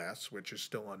Wish class, which is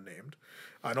still unnamed,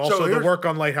 and also the work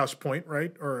on Lighthouse Point,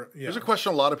 right? Here's a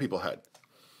question a lot of people had.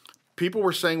 people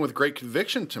were saying with great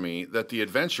conviction to me that the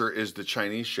Adventure is the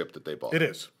Chinese ship that they bought. It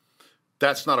is.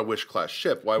 That's not a Wish class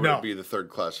ship. Why would No. it be the third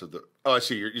class of the? Oh, I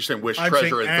see. You're saying Wish, I'm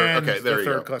Treasure, saying and third. Okay, there the you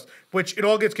third go. class, which it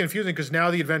all gets confusing because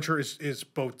now the Adventure is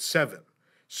boat 7,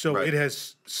 so Right. it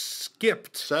has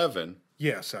skipped. 7.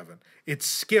 Yeah, 7. It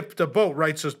skipped a boat,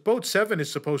 right? So boat 7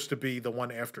 is supposed to be the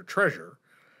one after Treasure,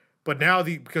 but now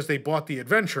because they bought the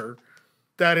Adventure,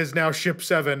 that is now ship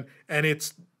 7, and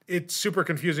it's super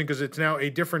confusing because it's now a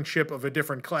different ship of a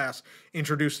different class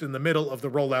introduced in the middle of the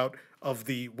rollout of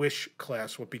the Wish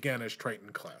class, what began as Triton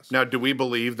class. Now, do we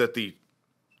believe that the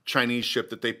Chinese ship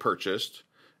that they purchased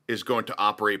is going to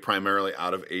operate primarily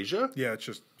out of Asia? Yeah, it's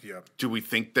just Do we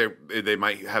think they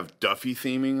might have Duffy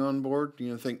theming on board? Do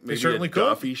you think maybe certainly a could.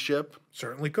 Duffy ship?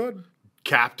 certainly could.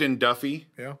 Captain Duffy?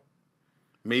 Yeah.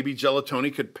 Maybe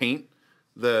Gelatoni could paint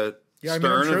the Yeah,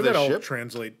 stern I'm sure of the that'll ship?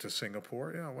 translate to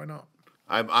Singapore. Yeah, why not?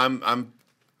 I'm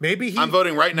Maybe I'm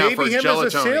voting right now for maybe him as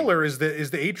a Gelatoni. sailor is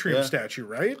the atrium Yeah. statue,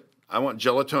 right? I want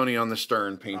Gelatoni on the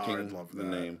stern Oh, painting I'd love the that.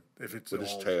 name If it's with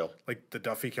his all- tail. like the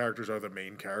Duffy characters are the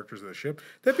main characters of the ship.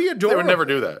 That'd be They adorable. would never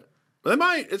do that. But they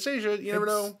might. It's Asia. You never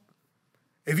know.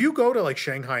 If you go to like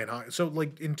Shanghai and so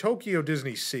like in Tokyo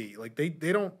Disney Sea, like they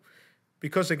don't,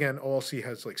 because again OLC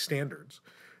has like standards.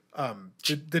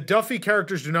 The Duffy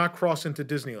characters do not cross into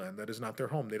Disneyland. That is not their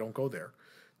home. They don't go there.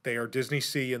 They are Disney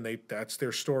Sea, and that's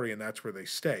their story, and that's where they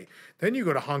stay. Then you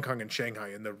go to Hong Kong and Shanghai,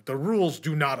 and the rules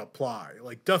do not apply.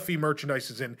 Like Duffy merchandise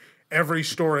is in every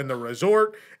store in the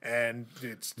resort, and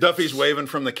Duffy's waving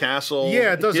from the castle.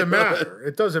 yeah, it doesn't matter.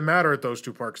 It doesn't matter at those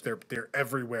two parks. They're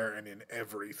everywhere and in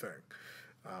everything.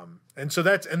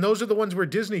 And those are the ones where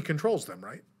Disney controls them,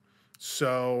 right?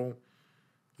 So,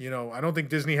 I don't think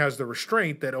Disney has the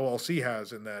restraint that OLC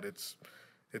has in that it's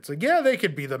like, yeah, they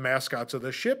could be the mascots of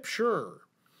the ship, sure.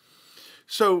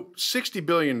 So $60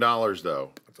 billion,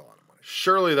 though. That's a lot of money.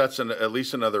 Surely that's at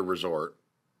least another resort,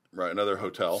 right? Another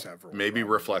hotel. Several, Maybe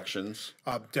probably. Reflections.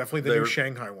 Definitely the new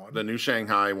Shanghai one. The new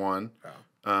Shanghai one.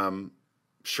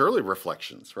 Surely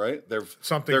Reflections, right? They're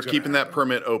Something's gonna keeping that happen.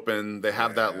 permit open. They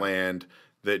have that land.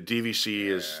 That DVC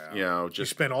is, You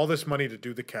just spend all this money to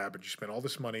do the cabin. You spend all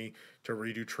this money to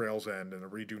redo Trails End and to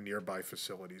redo nearby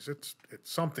facilities. It's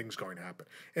something's going to happen.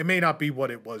 It may not be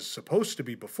what it was supposed to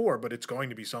be before, but it's going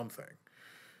to be something.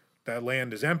 That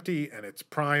land is empty and it's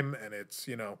prime and it's,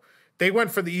 they went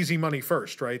for the easy money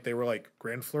first, right? They were like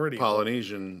Grand Floridian.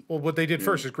 Polynesian. Well, what they did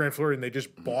first is Grand Floridian. They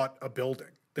just bought a building.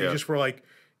 They Yeah. just were like,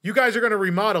 you guys are going to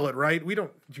remodel it, right? Do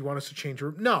you want us to change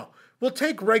your room? No, we'll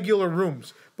take regular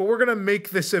rooms, but we're going to make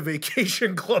this a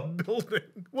vacation club building.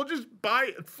 We'll just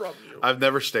buy it from you. I've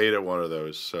never stayed at one of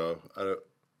those, so I don't,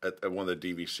 at one of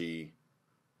the DVC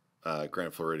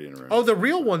Grand Floridian rooms. Oh, the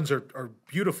real ones are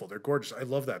beautiful. They're gorgeous. I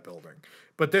love that building.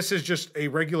 But this is just a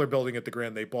regular building at the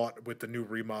Grand they bought with the new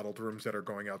remodeled rooms that are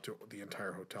going out to the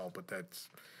entire hotel, but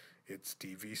it's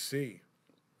DVC.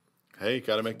 Hey,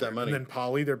 got to make that money. And then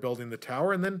Poly, they're building the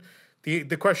tower, and then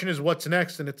the question is what's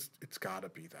next, and it's got to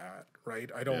be that, right?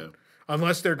 I don't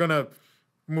unless they're gonna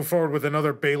move forward with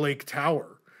another Bay Lake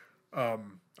Tower.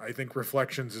 I think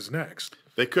Reflections is next.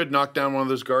 They could knock down one of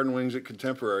those garden wings at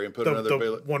Contemporary and put another Bay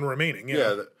Lake. One remaining,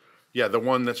 The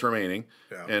one that's remaining,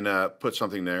 Yeah. and put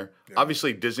something there.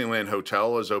 Obviously, Disneyland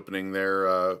Hotel is opening their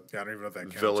I don't even know if that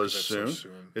counts, 'cause villas that's soon. so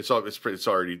soon. It's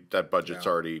already that budget's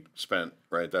already spent,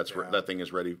 right? That thing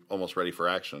is ready, almost ready for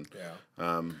action.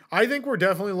 Yeah. I think we're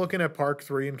definitely looking at Park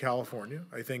 3 in California.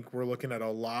 I think we're looking at a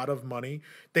lot of money.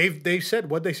 They said,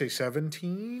 what'd they say,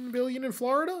 $17 billion in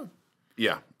Florida?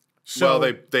 Yeah. So-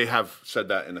 well, they have said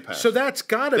that in the past. So that's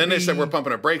got to be. Then they said we're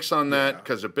pumping our brakes on that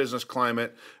because of business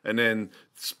climate, and then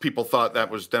people thought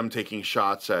that was them taking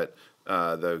shots at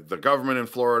the government in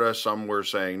Florida. Some were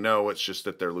saying no, it's just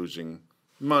that they're losing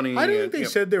money. I don't think they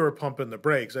said they were pumping the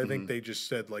brakes. I think they just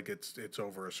said like it's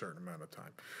over a certain amount of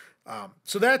time.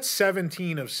 So that's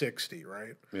 17 of 60,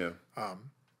 right? Yeah.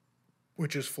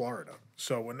 Which is Florida.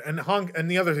 So and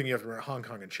the other thing you have to remember, Hong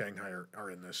Kong and Shanghai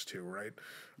are in this too, right?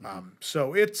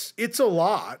 So it's a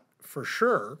lot for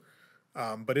sure,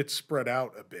 but it's spread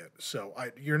out a bit. So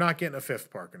you're not getting a fifth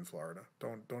park in Florida.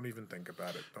 Don't even think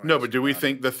about it. Don't No, ask but do we about it.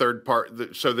 think the third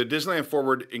part? So the Disneyland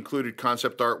Forward included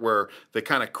concept art where they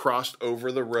kind of crossed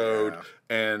over the road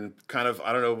and kind of,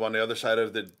 I don't know, on the other side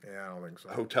of the Yeah, I don't think so.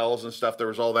 hotels and stuff. There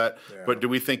was all that. Yeah. But do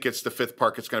we think it's the fifth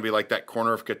park? It's going to be like that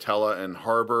corner of Catella and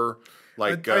Harbor.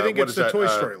 Like I think what it's is the that? Toy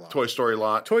Story lot. Toy Story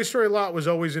lot. Toy Story lot was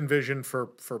always envisioned for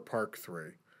Park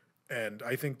 3. And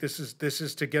I think this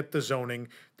is to get the zoning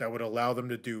that would allow them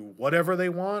to do whatever they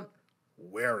want,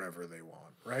 wherever they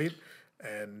want, right?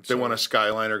 And They want a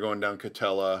Skyliner going down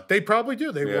Catella. They probably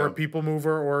do. They Yeah. were a people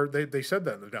mover, or they said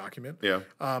that in the document. Yeah.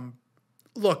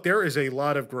 Look, there is a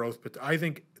lot of growth, but I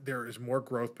think there is more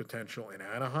growth potential in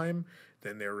Anaheim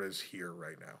than there is here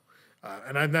right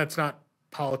now. That's not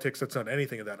politics. That's not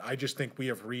anything of that. I just think we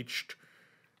have reached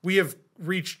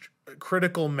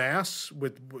critical mass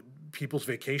with people's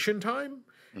vacation time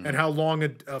and how long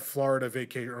a Florida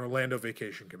vacation or Orlando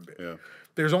vacation can be. Yeah.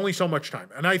 There's only so much time.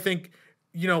 And I think,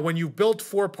 when you built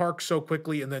 4 parks so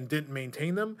quickly and then didn't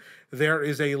maintain them, there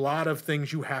is a lot of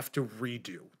things you have to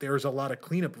redo. There's a lot of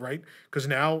cleanup, right? Because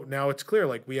now it's clear,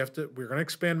 like we're going to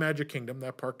expand Magic Kingdom.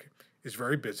 That park is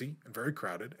very busy and very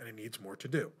crowded, and it needs more to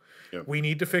do. Yeah. We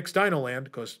need to fix Dino Land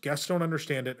because guests don't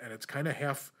understand it, and it's kind of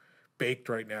half baked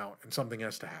right now, and something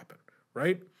has to happen,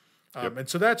 right? And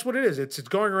so that's what it is. It's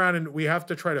going around, and we have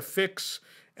to try to fix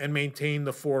and maintain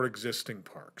the 4 existing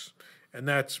parks. And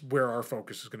that's where our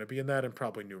focus is going to be in that and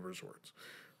probably new resorts.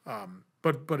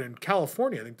 But in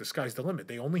California, I think the sky's the limit.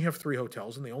 They only have 3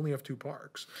 hotels and they only have 2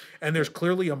 parks. And there's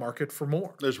clearly a market for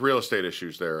more. There's real estate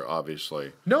issues there,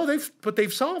 obviously. No,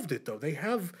 they've solved it though.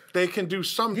 They can do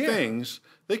some things.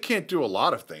 They can't do a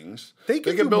lot of things. They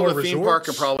can build more a theme resorts. park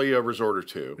and probably a resort or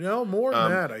 2. No, more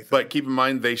than that, I think. But keep in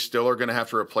mind, they still are going to have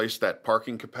to replace that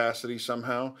parking capacity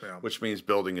somehow, which means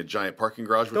building a giant parking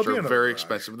garage, which are very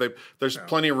expensive. There's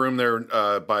plenty of room there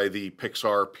by the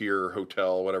Pixar Pier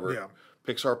Hotel, whatever. Yeah.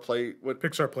 Pixar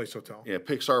Place Hotel. Yeah,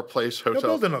 Pixar Place Hotel.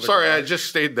 Build another Sorry, garage. I just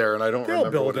stayed there and I don't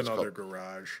remember They'll what build it's another called.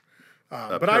 garage.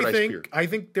 But I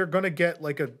think they're going to get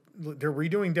they're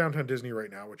redoing Downtown Disney right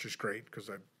now, which is great because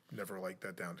I never liked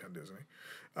that Downtown Disney.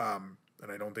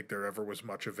 And I don't think there ever was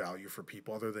much of value for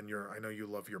people other than I know you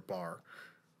love your bar.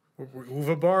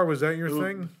 Uva Bar, was that your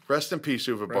thing? Rest in peace,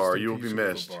 Uva Bar. You will be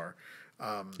missed.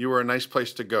 You were a nice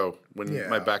place to go when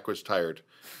my back was tired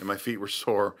and my feet were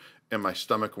sore and my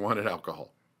stomach wanted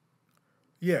alcohol.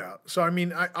 Yeah. So, I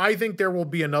mean, I think there will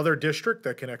be another district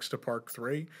that connects to Park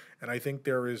 3. And I think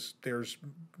there's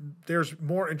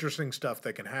more interesting stuff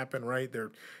that can happen, right?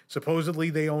 Supposedly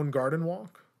they own Garden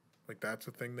Walk. Like, that's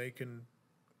a thing they can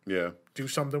do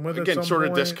something with. Again, at some sort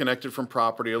point. of disconnected from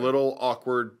property, a little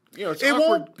awkward. It's it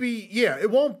awkward. It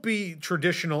won't be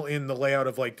traditional in the layout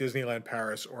of like Disneyland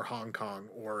Paris or Hong Kong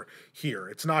or here.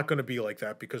 It's not going to be like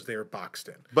that because they're boxed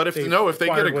in. But if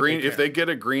they get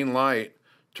a green light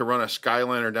to run a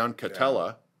Skyliner down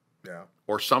Catella,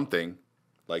 or something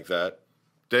like that,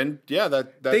 then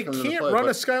that they comes can't into play. run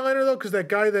a Skyliner though because that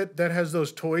guy that has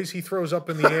those toys he throws up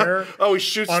in the air. Oh, he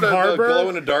shoots on the Harbor. glow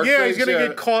in the dark. Yeah, things? he's gonna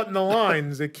get caught in the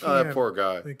lines. They can't. Oh, that poor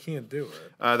guy. They can't do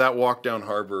it. That walk down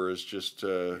Harbor is just.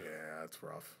 It's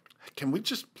rough. Can we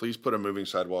just please put a moving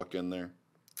sidewalk in there?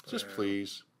 Just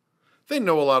please. They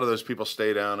know a lot of those people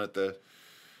stay down at the,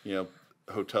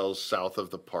 hotels south of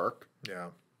the park. Yeah.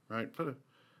 Right.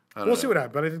 We'll see what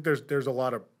happens, but I think there's a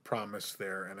lot of promise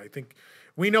there, and I think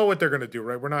we know what they're going to do,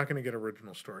 right? We're not going to get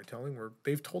original storytelling.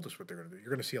 They've told us what they're going to do. You're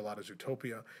going to see a lot of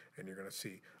Zootopia, and you're going to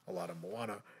see a lot of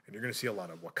Moana, and you're going to see a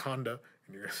lot of Wakanda,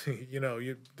 and you're going to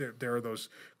see, there are those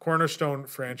cornerstone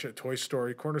franchise, Toy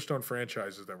Story, cornerstone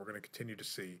franchises that we're going to continue to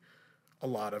see a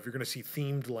lot of. You're going to see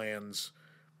themed lands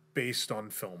based on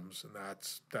films, and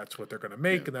that's what they're going to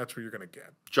make, and that's what you're going to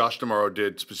get. Josh Tomorrow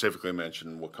did specifically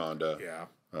mention Wakanda. Yeah.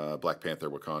 Black Panther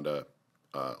Wakanda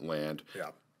land. Yeah.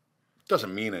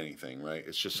 Doesn't mean anything, right?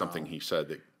 It's just something he said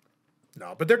that.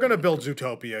 No, but they're going to build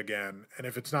Zootopia again, and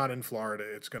if it's not in Florida,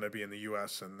 it's going to be in the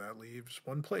U.S., and that leaves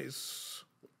one place.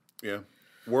 Yeah.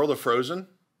 World of Frozen?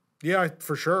 Yeah,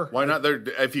 for sure. Why not?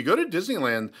 If you go to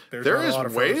Disneyland, there is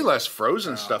way less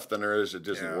Frozen stuff than there is at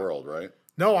Disney World, right?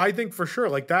 No, I think for sure.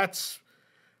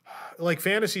 Like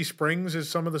Fantasy Springs is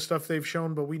some of the stuff they've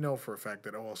shown, but we know for a fact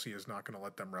that OLC is not going to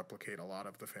let them replicate a lot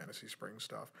of the Fantasy Springs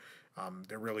stuff.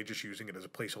 They're really just using it as a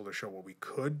placeholder to show what we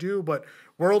could do. But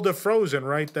World of Frozen,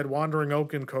 right? That Wandering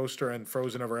Oaken coaster and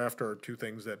Frozen Ever After are 2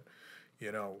 things that,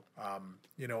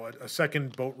 a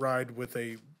second boat ride with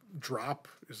a drop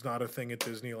is not a thing at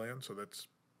Disneyland, so that's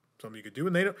something you could do.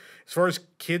 And they don't, as far as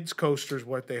kids coasters,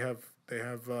 what they have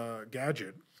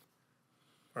Gadget.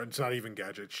 Or it's not even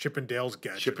Gadget. It's Chip 'n Dale's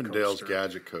Gadget coaster.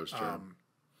 Gadget coaster.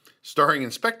 Starring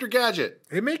Inspector Gadget.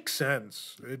 It makes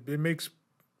sense. It makes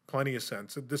plenty of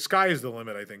sense. The sky is the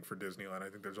limit, I think, for Disneyland. I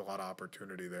think there's a lot of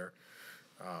opportunity there.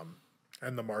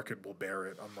 And the market will bear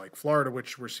it, unlike Florida,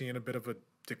 which we're seeing a bit of a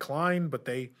decline, but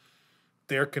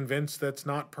they're convinced that's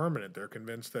not permanent. They're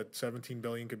convinced that $17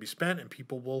 billion could be spent and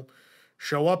people will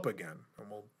show up again, and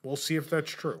we'll see if that's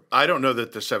true. I don't know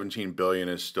that the $17 billion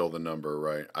is still the number,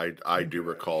 right? I do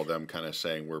recall them kind of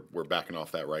saying we're backing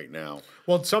off that right now.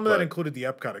 Well, some of that included the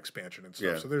Epcot expansion and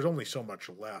stuff, so there's only so much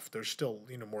left. There's still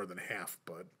more than half,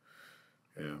 but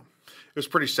Yeah. It was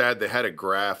pretty sad. They had a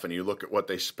graph, and you look at what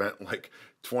they spent like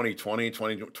 2020.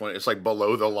 It's like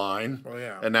below the line. Oh,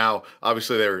 yeah. And now,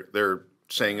 obviously, they're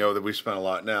saying, oh, that we spent a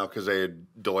lot now because they had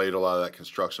delayed a lot of that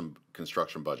construction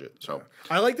budget. So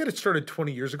I like that it started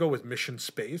 20 years ago with Mission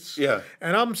Space. Yeah.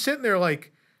 And I'm sitting there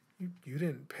like, you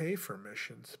didn't pay for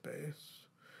Mission Space.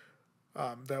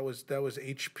 That was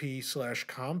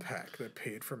HP/Compaq that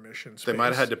paid for Mission Space. they might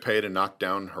have had to pay to knock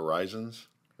down Horizons.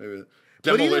 Maybe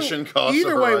demolition costs.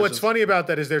 Either of way, Horizons. what's funny about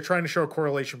that is they're trying to show a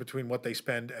correlation between what they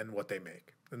spend and what they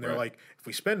make. And they're Right. like, if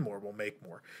we spend more, we'll make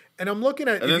more. And I'm looking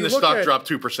at, And then the stock dropped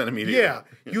 2% immediately. Yeah,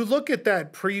 you look at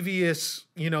that previous,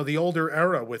 the older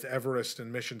era with Everest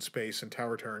and Mission Space and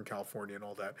Tower Terra in California and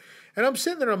all that. And I'm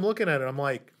sitting there, I'm looking at it, I'm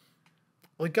like,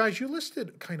 guys, you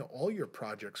listed kind of all your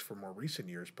projects for more recent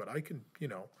years, but I can,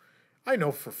 I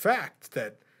know for fact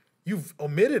that you've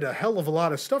omitted a hell of a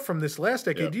lot of stuff from this last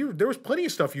decade. Yep. There was plenty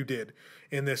of stuff you did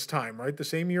in this time, right? The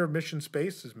same year of Mission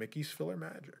Space is Mickey's Filler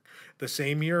Magic. The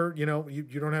same year, you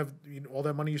don't have all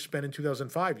that money you spent in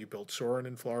 2005. You built Soarin'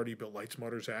 in Florida. You built Lights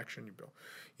Motors Action. You built,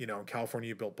 in California,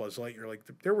 you built Buzz Lightyear. Like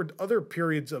there were other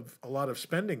periods of a lot of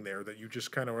spending there that you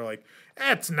just kind of were like,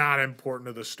 that's not important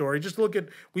to the story. Just look at,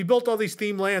 we built all these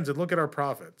themed lands and look at our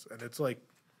profits. And it's like,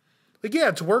 yeah,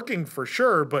 it's working for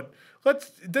sure, but that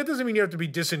doesn't mean you have to be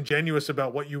disingenuous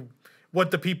about what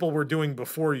the people were doing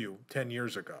before you 10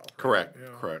 years ago. Right? Correct.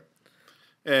 Correct.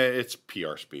 It's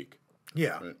PR speak.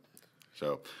 Yeah. Right.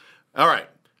 So, all right.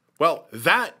 Well,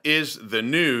 that is the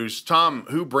news. Tom,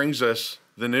 who brings us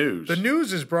the news? The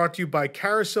news is brought to you by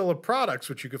Carousel of Products,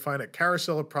 which you can find at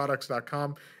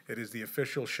carouselofproducts.com. It is the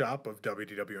official shop of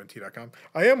WDWNT.com.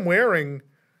 I'm wearing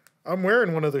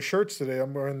one of the shirts today.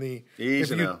 I'm wearing the...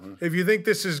 Easy now. If you think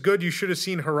this is good, you should have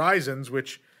seen Horizons,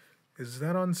 which... Is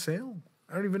that on sale?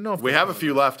 I don't even know if We have a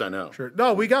few left, I know. Sure.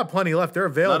 No, we got plenty left. They're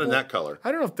available. Not in that color.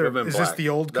 I don't know if they're... They're in Is this black. the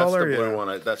old That's color? the blue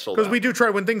one. That's sold out. Because we do try...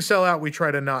 When things sell out, we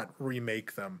try to not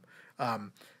remake them.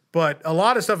 But a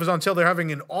lot of stuff is on sale. They're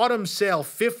having an autumn sale,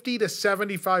 50 to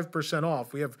 75%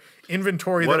 off. We have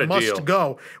inventory What that a must deal.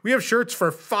 go. We have shirts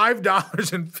for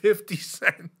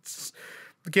 $5.50.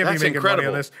 We can't That's be making money on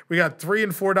incredible. this. We got $3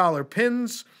 and $4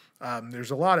 pins.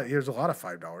 There's a lot of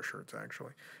 $5 shirts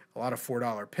actually. A lot of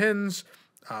 $4 pins.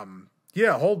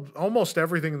 Almost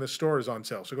everything in the store is on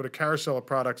sale. So go to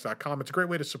carouselofproducts.com. It's a great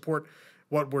way to support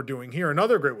what we're doing here.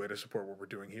 Another great way to support what we're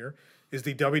doing here is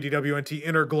the WDWNT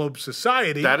Interglobe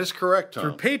Society. That is correct, Tom.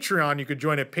 Through Patreon. You could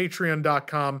join at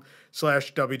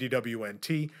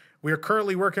patreon.com/WDWNT. We are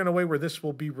currently working on a way where this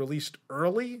will be released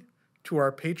early to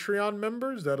our Patreon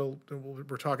members.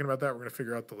 We're talking about that. We're going to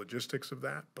figure out the logistics of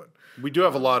that. But We do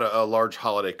have a large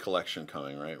holiday collection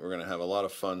coming, right? We're going to have a lot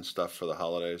of fun stuff for the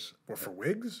holidays. what, for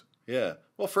wigs? Yeah.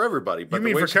 Well, for everybody. But You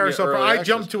mean the for ways to get Carousel? early I access-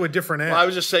 jumped to a different end. Well, I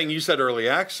was just saying, you said early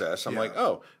access. I'm Yeah. like,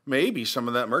 oh, maybe some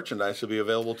of that merchandise will be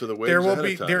available to the wigs There will ahead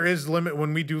be. of time. There is limit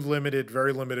when we do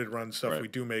very limited run stuff. Right. We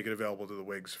do make it available to the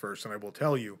wigs first, and I will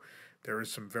tell you, there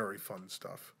is some very fun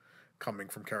stuff coming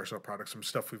from Carousel Products. Some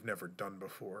stuff we've never done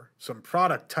before. Some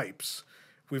product types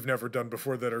we've never done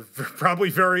before that are probably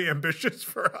very ambitious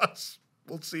for us.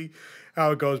 We'll see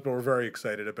how it goes, but we're very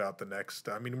excited about the next.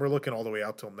 I mean, we're looking all the way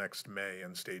out till next May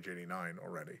and Stage 89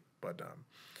 already. But a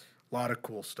lot of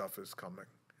cool stuff is coming.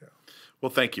 Yeah. Well,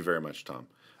 thank you very much, Tom.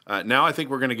 Now I think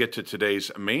we're going to get to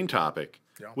today's main topic,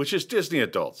 which is Disney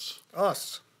adults.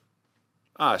 Us.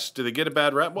 Do they get a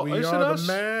bad rap? Well, We is it are the us?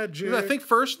 magic.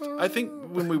 I think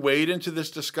when we wade into this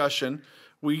discussion,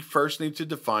 we first need to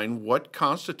define what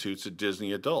constitutes a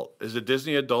Disney adult. Is a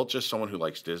Disney adult just someone who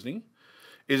likes Disney?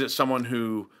 Is it someone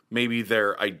who maybe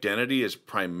their identity is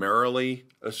primarily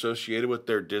associated with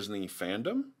their Disney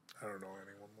fandom? I don't know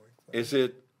anyone like that. Is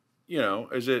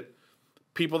it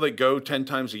people that go 10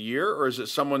 times a year, or is it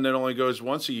someone that only goes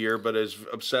once a year but is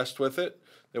obsessed with it?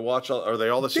 Are they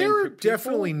all the same There are people?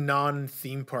 definitely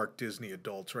non-theme park Disney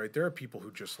adults, right? There are people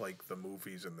who just like the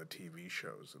movies and the TV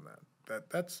shows and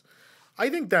that's. I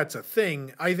think that's a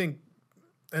thing.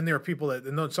 And there are people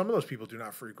and some of those people do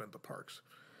not frequent the parks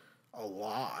a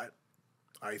lot.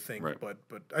 I think, Right. but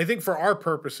I think for our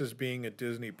purposes, being a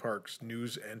Disney Parks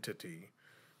news entity,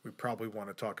 we probably want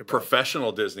to talk about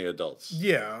Professional Disney adults.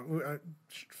 Yeah,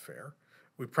 fair.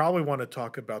 We probably want to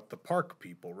talk about the park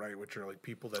people, right? Which are like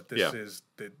people that this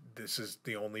is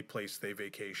the only place they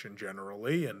vacation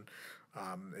generally, and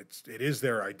it is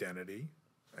their identity,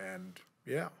 and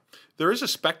Yeah. There is a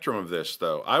spectrum of this,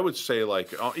 though. I would say,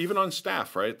 like, even on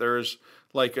staff, right? There's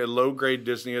like a low-grade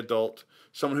Disney adult,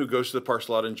 someone who goes to the parks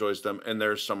a lot, enjoys them, and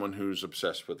there's someone who's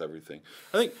obsessed with everything.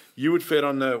 I think you would fit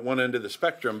on the one end of the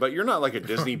spectrum, but you're not like a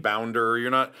Disney bounder.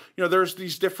 You're not, there's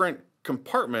these different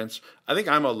compartments. I think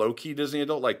I'm a low-key Disney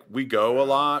adult. Like, we go a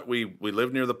lot. We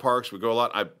live near the parks. We go a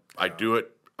lot. I do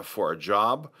it for a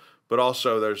job, but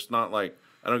also there's not like,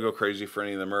 I don't go crazy for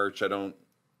any of the merch. I don't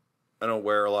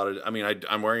wear a lot of. I mean,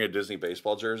 I'm wearing a Disney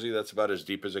baseball jersey. That's about as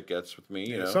deep as it gets with me.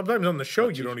 You know. Sometimes on the show,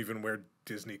 you don't even wear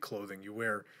Disney clothing. You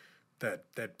wear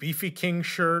that Beefy King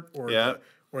shirt or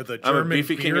the German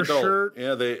Beefy King beer adult. shirt.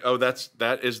 Yeah,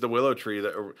 that is the Willow Tree.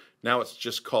 That now it's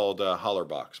just called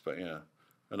Hollerbox. But yeah,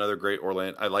 another great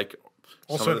Orlando. I like.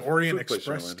 Also, an Orient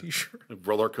Express T-shirt.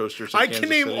 Roller coasters. I can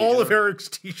name all of Eric's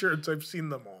T-shirts. I've seen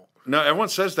them all. No, everyone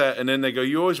says that, and then they go,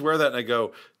 "You always wear that," and I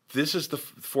go, "This is the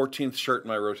 14th shirt in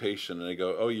my rotation," and they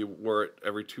go, "Oh, you wore it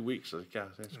every 2 weeks." I was like, "Yeah,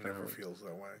 that's it never feels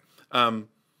that way."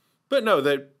 But no,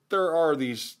 there are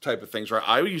these type of things. Right?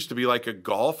 I used to be like a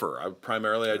golfer. I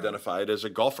primarily identified as a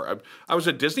golfer. I was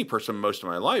a Disney person most of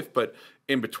my life, but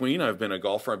in between, I've been a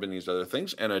golfer. I've been these other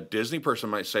things. And a Disney person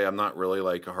might say I'm not really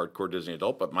like a hardcore Disney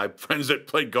adult, but my friends that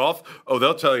played golf,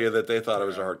 they'll tell you that they thought I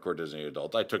was a hardcore Disney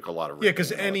adult. I took a lot of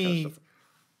because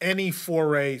any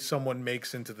foray someone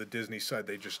makes into the Disney side,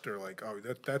 they just are like, "Oh,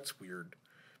 that's weird."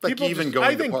 Like people even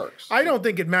going to parks. I don't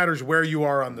think it matters where you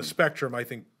are on the spectrum. I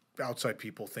think outside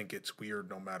people think it's weird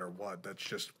no matter what. That's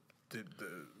just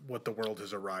what the world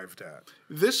has arrived at.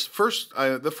 The first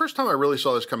time I really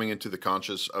saw this coming into the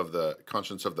conscience of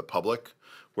the public,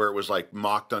 where it was like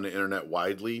mocked on the internet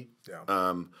widely.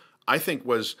 Yeah. I think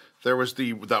there was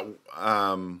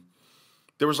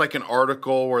like an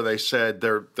article where they said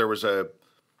there was a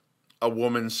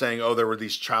woman saying, "Oh, there were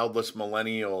these childless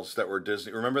millennials that were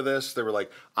Disney." Remember this? They were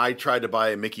like, "I tried to buy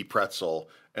a Mickey pretzel,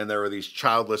 and there were these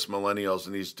childless millennials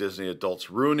and these Disney adults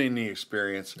ruining the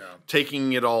experience,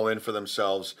 taking it all in for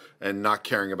themselves and not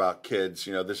caring about kids.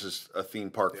 This is a theme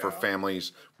park for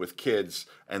families with kids,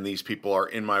 and these people are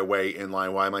in my way in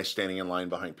line. Why am I standing in line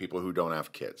behind people who don't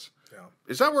have kids?" Yeah.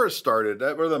 Is that where it started?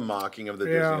 That where the mocking of the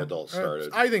Disney adults started?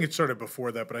 I think it started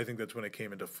before that, but I think that's when it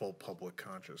came into full public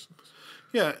consciousness.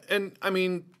 Yeah, and I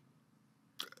mean,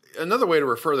 another way to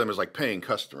refer to them is like paying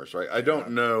customers, right? I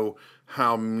don't know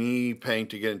how me paying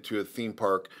to get into a theme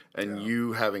park and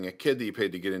you having a kid that you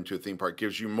paid to get into a theme park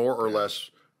gives you more or less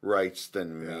rights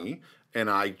than me, and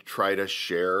I try to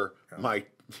share my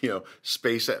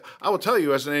space. I will tell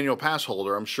you, as an annual pass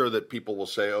holder, I'm sure that people will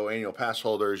say, "Oh, annual pass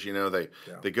holders,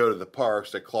 they go to the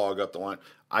parks, they clog up the line."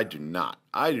 I do not.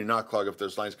 I do not clog up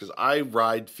those lines because I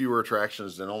ride fewer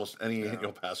attractions than almost any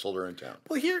annual pass holder in town.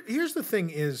 Well, here's the thing: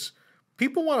 is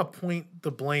people want to point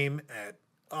the blame at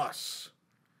us.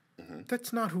 Mm-hmm.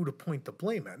 That's not who to point the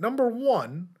blame at. Number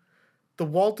one, the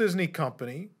Walt Disney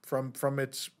Company, from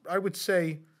its, I would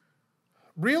say,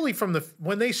 really from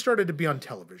when they started to be on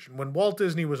television, when Walt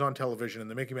Disney was on television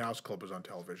and the Mickey Mouse Club was on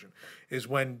television, is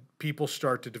when people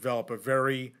start to develop a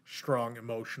very strong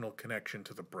emotional connection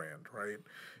to the brand, right?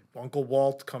 Uncle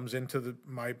Walt comes into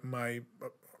my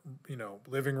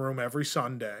living room every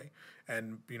Sunday,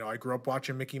 and I grew up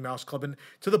watching Mickey Mouse Club, and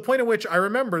to the point at which I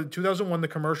remember 2001 the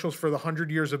commercials for the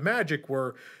 100 Years of Magic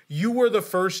were, "You were the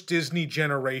first Disney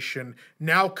generation.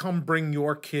 Now come bring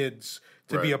your kids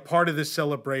to be a part of this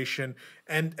celebration."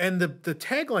 And the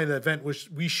tagline of the event was,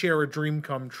 "We share a dream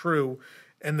come true."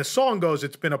 And the song goes,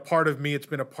 "It's been a part of me, it's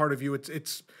been a part of you."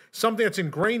 It's something that's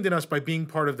ingrained in us by being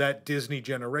part of that Disney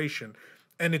generation.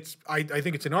 And I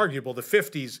think it's inarguable. The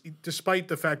 50s, despite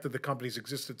the fact that the company's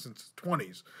existed since the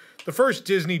 20s, the first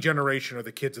Disney generation are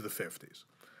the kids of the 50s.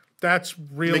 That's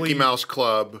really Mickey Mouse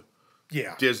Club,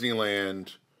 yeah,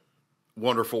 Disneyland,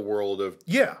 Wonderful World of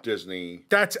Disney.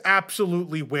 That's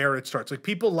absolutely where it starts. Like,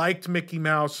 people liked Mickey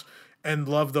Mouse and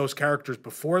loved those characters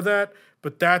before that,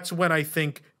 but that's when I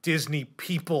think Disney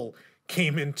people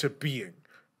came into being,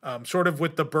 sort of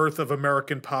with the birth of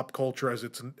American pop culture as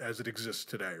it exists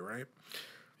today, right?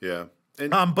 Yeah.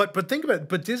 But think about it.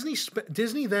 But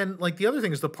Disney then, like, the other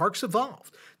thing is the parks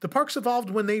evolved. The parks evolved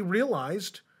when they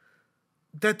realized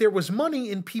that there was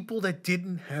money in people that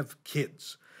didn't have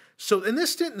kids. So, and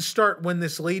this didn't start when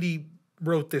this lady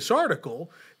wrote this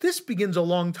article. This begins a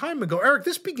long time ago. Eric,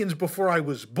 this begins before I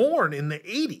was born in the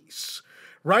 80s,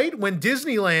 right? When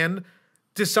Disneyland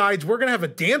decides we're going to have a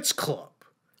dance club,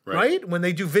 right? When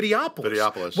they do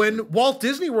Videopolis. When Walt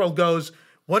Disney World goes,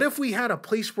 what if we had a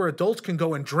place where adults can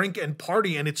go and drink and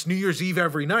party and it's New Year's Eve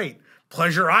every night?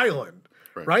 Pleasure Island,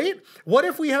 right? What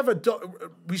if we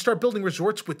we start building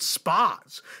resorts with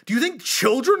spas? Do you think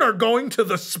children are going to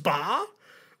the spa?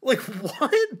 Like,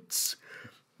 what?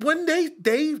 when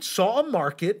they saw a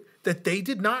market that they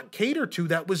did not cater to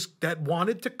that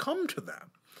wanted to come to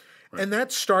them. Right. And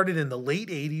that started in the late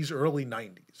 80s, early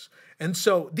 90s. And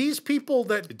so these people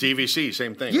that DVC,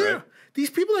 same thing, yeah, right? These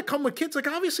people that come with kids, like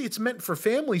obviously it's meant for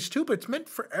families too, but it's meant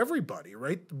for everybody,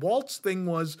 right? Walt's thing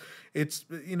was it's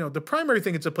the primary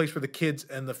thing, it's a place where the kids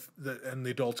and the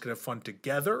adults can have fun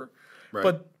together.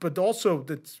 Right. But also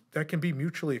that can be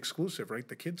mutually exclusive, right?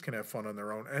 The kids can have fun on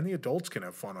their own and the adults can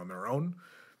have fun on their own.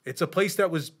 It's a place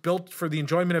that was built for the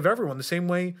enjoyment of everyone, the same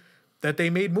way that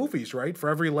they made movies, right? For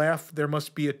every laugh, there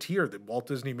must be a tear. That Walt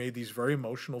Disney made these very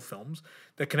emotional films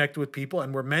that connected with people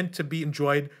and were meant to be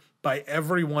enjoyed by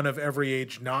everyone of every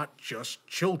age, not just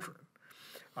children.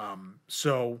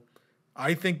 So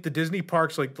I think the Disney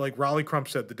parks, like Raleigh Crump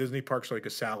said, the Disney parks are like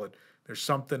a salad. There's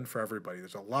something for everybody.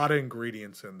 There's a lot of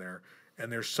ingredients in there,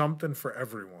 and there's something for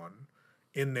everyone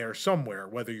in there somewhere,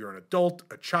 whether you're an adult,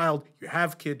 a child, you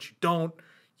have kids, you don't,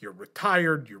 you're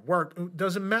retired, you work, it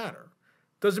doesn't matter.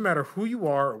 Doesn't matter who you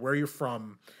are or where you're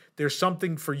from. There's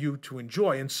something for you to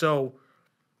enjoy. And so,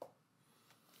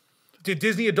 did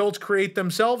Disney adults create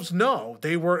themselves? No.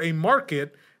 They were a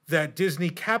market that Disney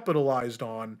capitalized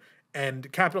on,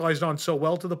 and capitalized on so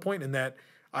well to the point in that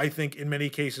I think in many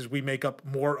cases we make up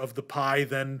more of the pie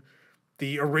than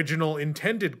the original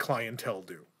intended clientele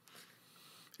do.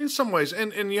 In some ways.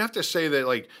 And you have to say that,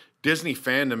 like, Disney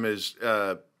fandom is,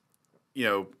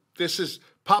 this is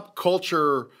pop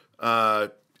culture.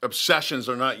 Obsessions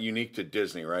are not unique to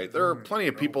Disney, right? There are plenty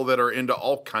of people that are into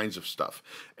all kinds of stuff.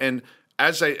 And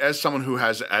as someone who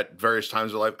has at various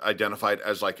times of life identified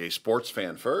as like a sports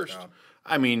fan first, yeah.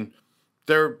 I mean,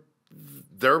 they're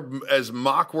as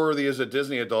mock worthy as a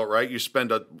Disney adult, right?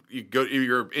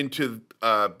 You're into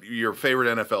your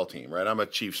favorite NFL team, right? I'm a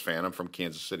Chiefs fan. I'm from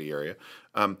Kansas City area.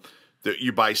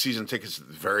 You buy season tickets,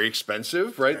 very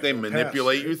expensive, right? They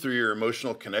manipulate you through your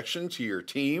emotional connection to your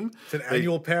team. It's an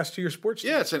annual pass to your sports team.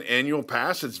 Yeah, it's an annual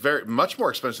pass. It's very much more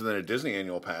expensive than a Disney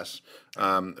annual pass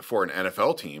for an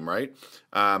NFL team, right?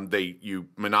 You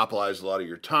monopolize a lot of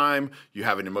your time. You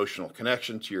have an emotional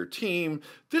connection to your team.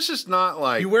 This is not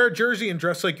like... You wear a jersey and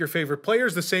dress like your favorite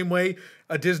players the same way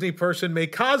a Disney person may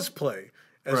cosplay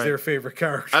as their favorite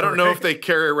character. I don't know if they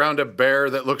carry around a bear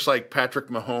that looks like Patrick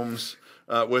Mahomes...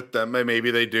 with them, maybe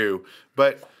they do,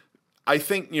 but I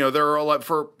think there are a lot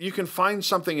you can find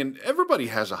something, and everybody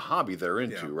has a hobby they're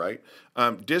into, right?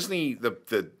 Disney,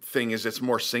 the thing is, it's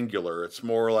more singular. It's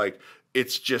more like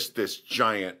it's just this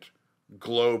giant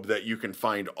globe that you can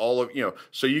find all of,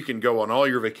 so you can go on all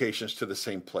your vacations to the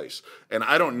same place. And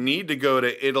I don't need to go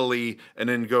to Italy and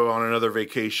then go on another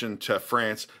vacation to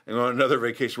France and go on another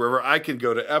vacation wherever. I can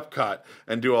go to Epcot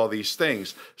and do all these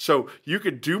things. So you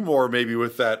could do more maybe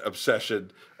with that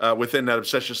obsession, within that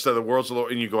obsession. So the world's a little,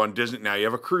 and you go on Disney. Now you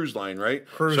have a cruise line, right?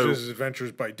 Cruises,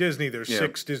 Adventures by Disney. There's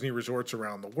 6 Disney resorts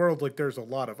around the world. Like there's a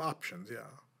lot of options. Yeah.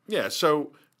 Yeah.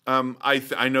 So,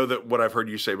 I know that what I've heard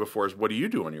you say before is, what do you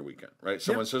do on your weekend, right?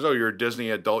 Someone says, oh, you're a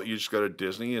Disney adult, you just go to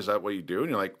Disney. Is that what you do? And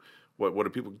you're like, what do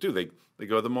people do? They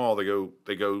go to the mall, they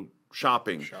go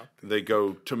shopping, they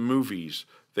go to movies,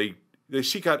 they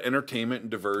seek out entertainment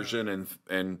and diversion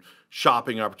and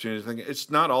shopping opportunities. It's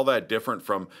not all that different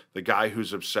from the guy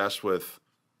who's obsessed with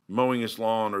mowing his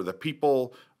lawn, or the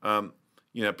people,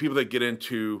 people that get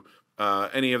into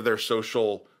any of their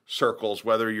social circles,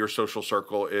 whether your social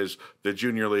circle is the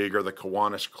Junior League or the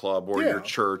Kiwanis Club or your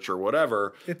church or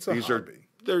whatever. It's a hobby.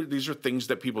 These are things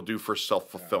that people do for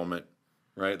self-fulfillment,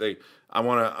 right? I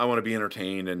want to be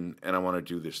entertained and I want to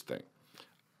do this thing.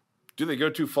 Do they go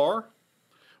too far?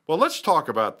 Well, let's talk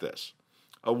about this.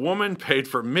 A woman paid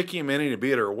for Mickey and Minnie to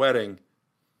be at her wedding,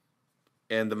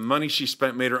 and the money she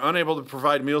spent made her unable to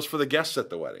provide meals for the guests at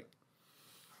the wedding.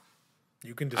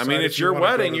 You can decide. It's your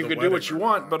wedding. You can do what you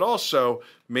want, but also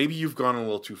maybe you've gone a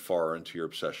little too far into your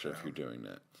obsession if you're doing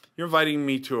that. You're inviting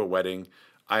me to a wedding.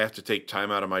 I have to take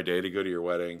time out of my day to go to your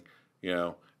wedding.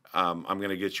 I'm going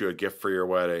to get you a gift for your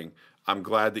wedding. I'm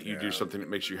glad that you do something that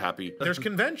makes you happy. There's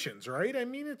conventions, right? I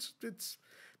mean, it's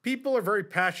people are very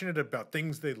passionate about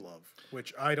things they love,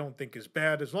 which I don't think is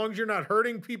bad. As long as you're not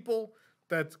hurting people,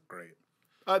 that's great.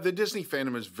 The Disney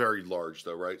fandom is very large,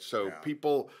 though, right? So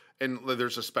people... And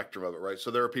there's a spectrum of it, right?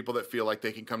 So there are people that feel like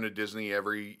they can come to Disney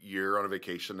every year on a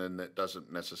vacation, and that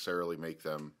doesn't necessarily make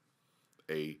them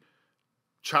a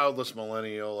childless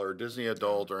millennial or Disney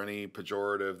adult or any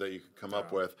pejorative that you can come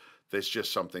up with. That's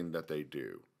just something that they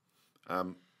do. I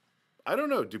don't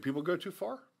know. Do people go too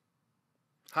far?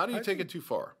 How do you take it too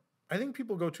far? I think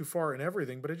people go too far in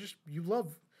everything, but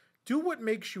do what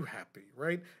makes you happy,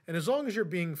 right? And as long as you're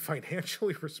being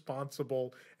financially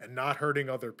responsible and not hurting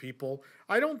other people,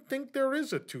 I don't think there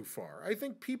is a too far. I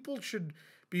think people should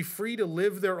be free to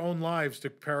live their own lives, to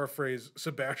paraphrase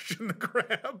Sebastian the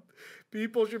Crab.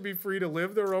 People should be free to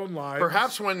live their own lives.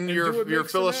 Perhaps when and do your what makes them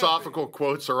philosophical happy.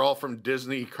 quotes are all from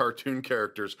Disney cartoon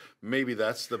characters, maybe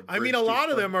that's the I mean, bridge a too lot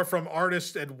of far. them are from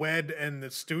artists at WED and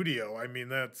the studio. I mean,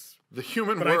 that's... The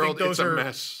human But I think world, those it's a are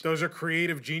mess. those are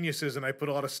creative geniuses, and I put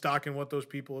a lot of stock in what those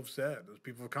people have said. Those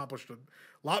people have accomplished a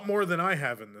lot more than I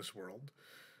have in this world.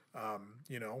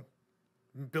 You know,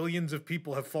 billions of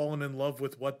people have fallen in love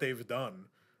with what they've done.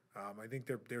 I think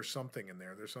there's something in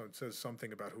there. It says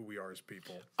something about who we are as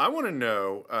people. I want to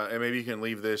know, and maybe you can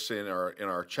leave this in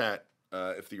our chat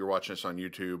if you're watching us on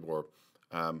YouTube, or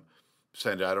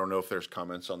send it. I don't know if there's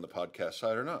comments on the podcast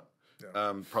side or not.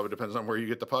 Yeah. Probably depends on where you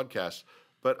get the podcast.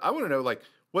 But I want to know, like,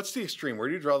 what's the extreme? Where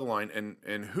do you draw the line?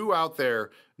 And who out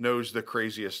there knows the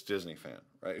craziest Disney fan?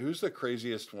 Right? Who's the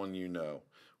craziest one you know?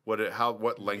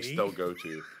 What lengths Me? they'll go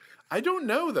to? I don't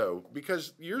know though,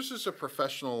 because yours is a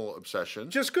professional obsession.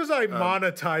 Just because I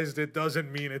monetized it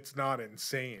doesn't mean it's not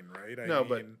insane, right?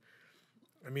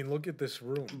 I mean, look at this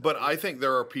room. But I think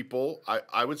there are people.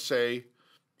 I would say,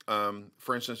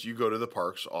 for instance, you go to the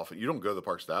parks often. You don't go to the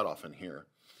parks that often here.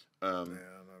 Yeah,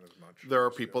 not as much. There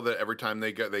are people that every time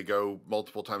they go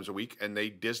multiple times a week, and they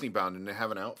Disney bound and they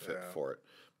have an outfit for it.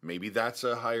 Maybe that's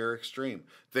a higher extreme.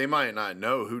 They might not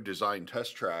know who designed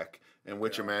Test Track and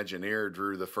which Imagineer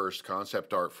drew the first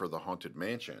concept art for the Haunted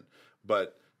Mansion,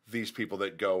 but these people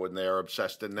that go and they are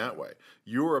obsessed in that way.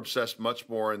 You're obsessed much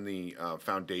more in the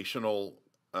foundational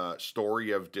story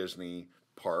of Disney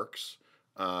parks,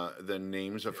 the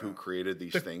names of who created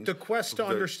these things. The quest to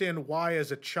understand why,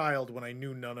 as a child, when I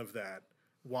knew none of that,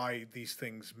 why these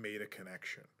things made a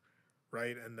connection,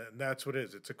 right? And that's what it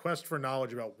is. It's a quest for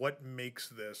knowledge about what makes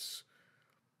this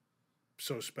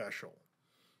so special.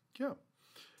 Yeah.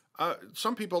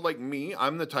 Some people like me,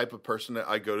 I'm the type of person that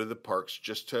I go to the parks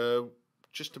just to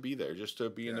be there, just to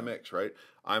be in the mix, right?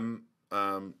 I'm,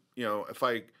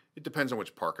 it depends on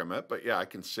which park I'm at, but yeah, I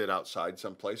can sit outside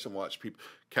someplace and watch people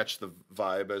catch the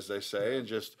vibe, as they say,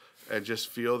 and just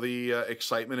feel the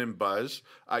excitement and buzz.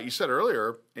 You said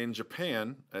earlier in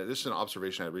Japan, this is an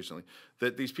observation I had recently,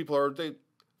 that these people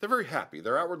they're very happy.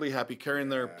 They're outwardly happy, carrying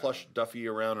their plush Duffy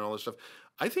around and all this stuff.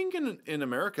 I think in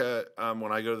America,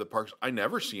 when I go to the parks, I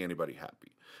never see anybody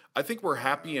happy. I think we're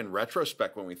happy in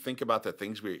retrospect when we think about the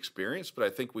things we experienced, but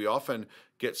I think we often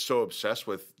get so obsessed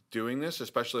with doing this,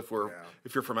 especially if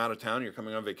you're from out of town, you're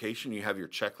coming on vacation, you have your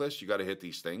checklist, you got to hit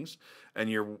these things, and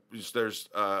there's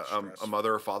a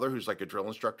mother or father who's like a drill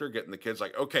instructor getting the kids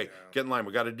like, okay, get in line,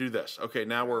 we got to do this. Okay,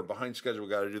 now we're behind schedule, we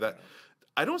got to do that.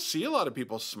 I don't see a lot of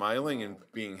people smiling and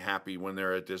being happy when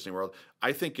they're at Disney World.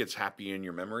 I think it's happy in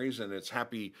your memories, and it's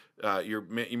happy. You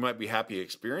might be happy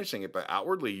experiencing it, but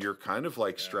outwardly you're kind of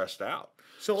like stressed out.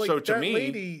 So to that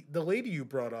me, the lady you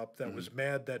brought up that was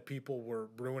mad that people were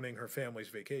ruining her family's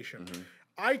vacation.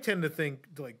 I tend to think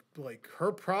like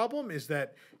her problem is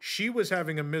that she was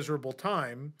having a miserable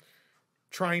time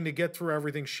trying to get through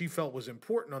everything she felt was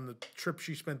important on the trip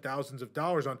she spent thousands of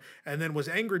dollars on, and then was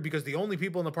angry because the only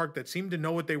people in the park that seemed to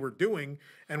know what they were doing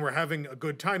and were having a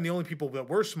good time, the only people that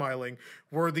were smiling,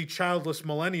 were the childless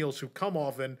millennials who come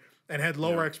often and had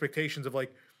lower expectations of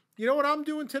like, you know what I'm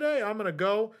doing today? I'm going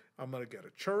to get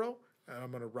a churro, and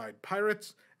I'm going to ride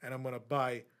pirates, and I'm going to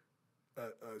buy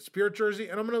a Spirit jersey,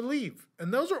 and I'm going to leave.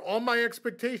 And those are all my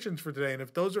expectations for today. And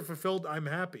if those are fulfilled, I'm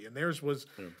happy. And theirs was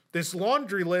this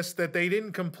laundry list that they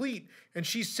didn't complete, and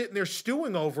she's sitting there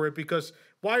stewing over it because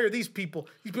why are these people?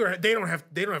 These people they don't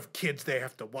have kids they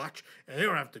have to watch, and they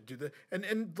don't have to do that.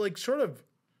 And like sort of,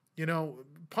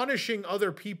 punishing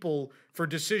other people for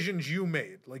decisions you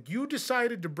made. Like you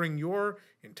decided to bring your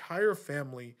entire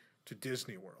family to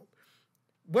Disney World.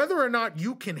 Whether or not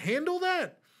you can handle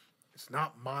that, it's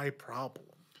not my problem.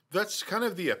 that's kind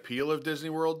of the appeal of Disney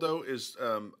World, though, is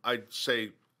I'd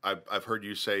say, I've heard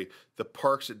you say the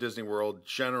parks at Disney World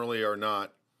generally are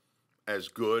not as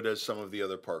good as some of the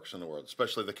other parks in the world,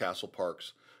 especially the castle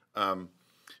parks.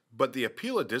 But the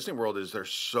appeal of Disney World is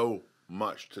there's so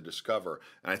much to discover.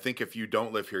 And I think if you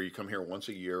don't live here, you come here once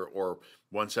a year or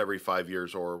once every 5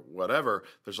 years or whatever,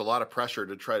 there's a lot of pressure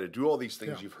to try to do all these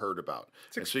things you've heard about.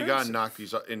 And so you got to knock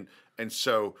these up. And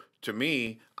so to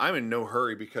me, I'm in no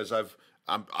hurry because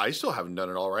I still haven't done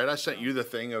it all right. I sent you the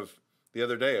thing of the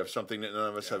other day of something that none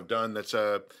of us have done. That's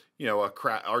a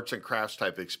arts and crafts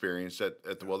type experience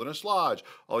at the Wilderness Lodge,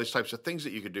 all these types of things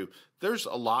that you could do. There's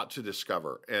a lot to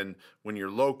discover. And when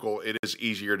you're local, it is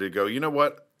easier to go, you know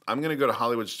what? I'm going to go to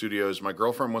Hollywood Studios. My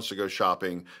girlfriend wants to go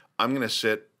shopping. I'm going to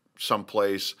sit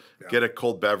someplace, get a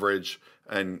cold beverage,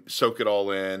 and soak it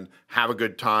all in, have a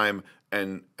good time.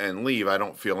 and leave. I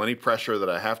don't feel any pressure that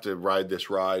I have to ride this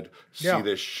ride, see Yeah.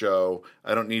 this show.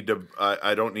 I don't need to.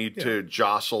 I don't need to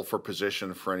jostle for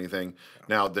position for anything.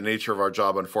 Now, the nature of our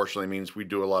job, unfortunately, means we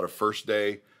do a lot of first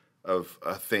day of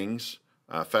things,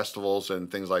 festivals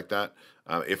and things like that.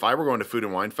 If I were going to Food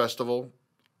and Wine Festival,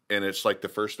 and it's like the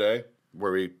first day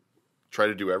where we try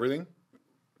to do everything,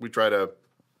 we try to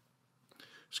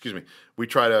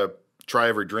try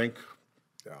every drink.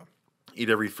 Yeah. Eat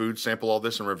every food, sample all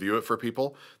this, and review it for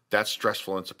people. That's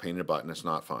stressful and it's a pain in the butt and it's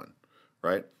not fun,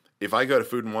 right? If I go to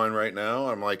Food and Wine right now,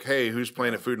 I'm like, hey, who's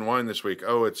playing at Food and Wine this week?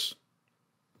 Oh, it's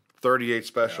 38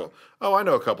 Special. Yeah. Oh, I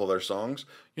know a couple of their songs.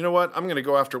 You know what? I'm going to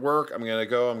go after work. I'm going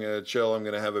to chill. I'm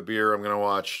going to have a beer. I'm going to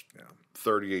watch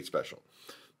 38 Special.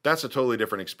 That's a totally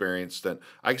different experience than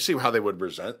I can see how they would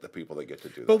resent the people that get to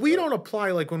do that. But we don't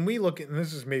apply, like when we look at, and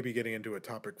this is maybe getting into a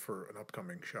topic for an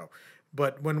upcoming show,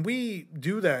 but when we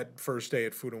do that first day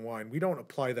at Food and Wine, we don't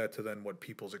apply that to then what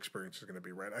people's experience is going to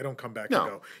be, right? I don't come back and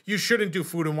go, you shouldn't do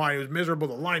Food and Wine. It was miserable.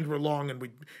 The lines were long and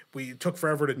we took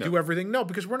forever to do everything. No,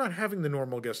 because we're not having the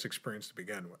normal guest experience to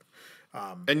begin with.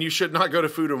 And you should not go to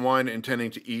Food and Wine intending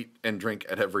to eat and drink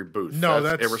at every booth. No,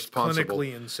 that's irresponsible.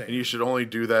 clinically insane. And you should only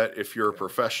do that if you're a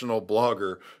professional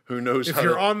blogger who knows if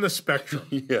you're on the spectrum.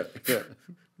 Yeah.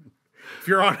 If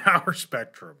you're on our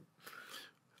spectrum.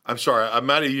 I'm sorry, I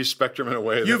might have used spectrum in a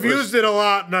way. You've used it a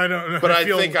lot, and I don't. But I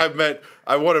think I've meant.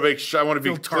 I want to make sure. I want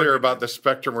to be clear about the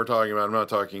spectrum we're talking about. I'm not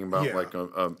talking about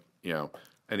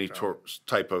any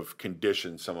type of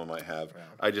condition someone might have. Yeah.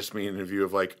 I just mean in the view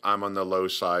of like I'm on the low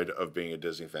side of being a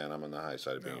Disney fan. I'm on the high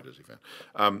side of being a Disney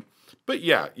fan. But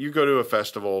yeah, you go to a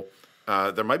festival,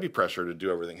 there might be pressure to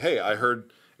do everything. Hey, I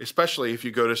heard, especially if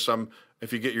you go to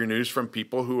if you get your news from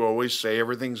people who always say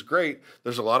everything's great,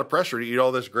 there's a lot of pressure to eat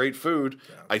all this great food.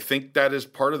 Yeah. I think that is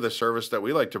part of the service that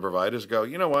we like to provide is go,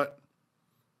 you know what?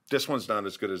 This one's not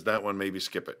as good as that one. Maybe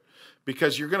skip it.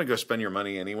 Because you're going to go spend your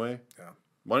money anyway. Yeah.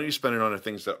 Why don't you spend it on the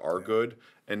things that are good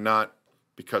and not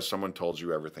because someone told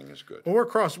you everything is good? Well,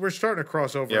 we're starting to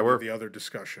cross over into the other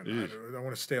discussion. I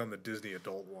want to stay on the Disney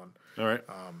adult one. All right.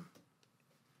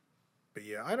 But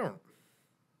yeah, I don't.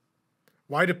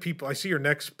 Why do people? I see your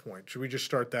next point. Should we just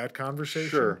start that conversation?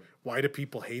 Sure. Why do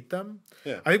people hate them?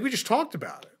 Yeah. I think we just talked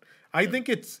about it. I think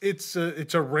it's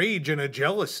a rage and a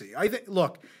jealousy. I think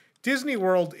Disney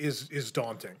World is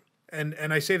daunting, and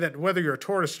I say that whether you're a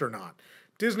tourist or not.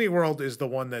 Disney World is the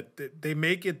one that they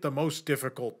make it the most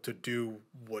difficult to do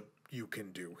what you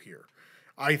can do here.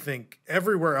 I think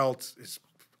everywhere else is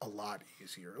a lot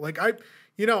easier. Like I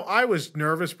was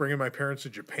nervous bringing my parents to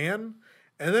Japan,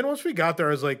 and then once we got there,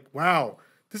 I was like, wow,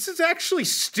 this is actually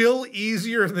still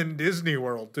easier than Disney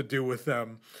World to do with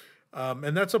them.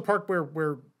 And that's a park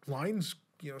where lines,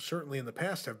 certainly in the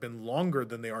past have been longer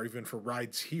than they are even for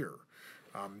rides here.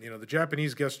 The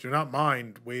Japanese guests do not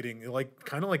mind waiting,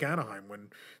 kind of like Anaheim. When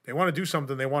they want to do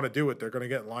something, they want to do it. They're going to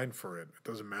get in line for it. It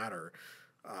doesn't matter.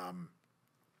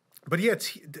 But yeah,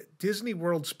 it's Disney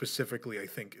World specifically. I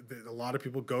think a lot of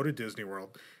people go to Disney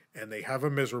World and they have a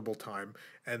miserable time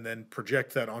and then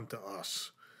project that onto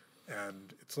us.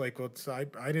 And it's like, I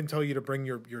didn't tell you to bring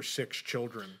your 6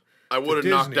 children. I would have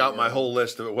knocked out my whole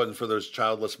list if it wasn't for those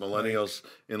childless millennials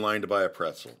in line to buy a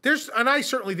pretzel. And I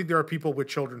certainly think there are people with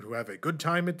children who have a good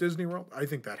time at Disney World. I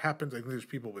think that happens. I think there's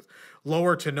people with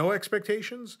lower to no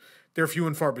expectations. They're few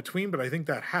and far between, but I think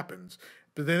that happens.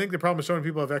 But I think the problem is so many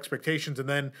people have expectations, and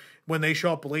then when they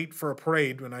show up late for a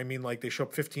parade, when I mean like they show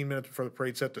up 15 minutes before the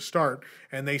parade's set to start,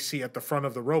 and they see at the front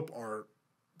of the rope are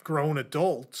grown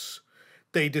adults,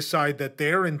 they decide that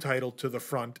they're entitled to the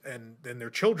front and then their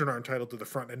children are entitled to the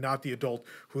front and not the adult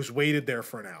who's waited there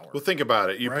for an hour. Well, think about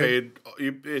it.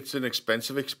 It's an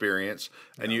expensive experience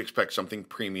and you expect something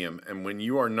premium. And when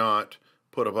you are not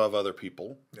put above other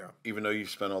people, even though you've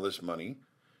spent all this money,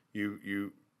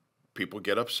 people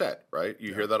get upset, right?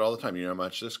 You hear that all the time. You know how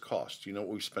much this costs. You know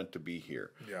what we spent to be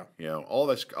here. Yeah. All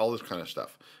this kind of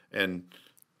stuff. And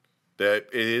that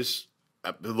it is...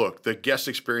 Look, the guest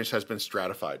experience has been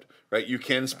stratified, right? You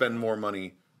can spend more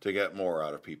money to get more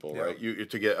out of people, right?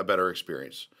 To get a better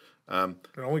experience. It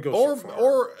only goes so far.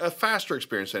 Or a faster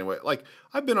experience anyway. Like,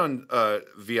 I've been on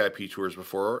VIP tours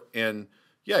before, and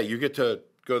you get to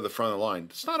go to the front of the line.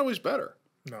 It's not always better.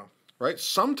 No. Right?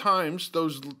 Sometimes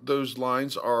those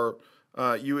lines are,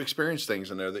 you experience things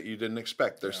in there that you didn't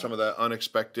expect. There's some of that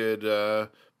unexpected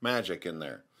magic in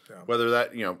there. Yeah. Whether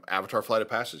that, Avatar Flight of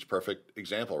Passage, perfect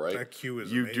example, right? That queue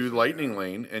is you amazing, do Lightning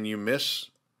Lane and you miss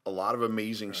a lot of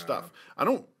amazing stuff. I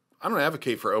don't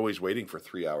advocate for always waiting for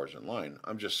 3 hours in line.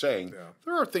 I'm just saying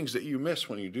there are things that you miss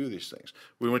when you do these things.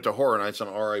 We went to Horror Nights on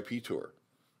an RIP tour.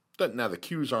 Now the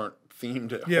queues aren't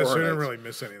themed at Yeah, Horror so I didn't Nights. really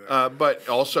miss any of that. But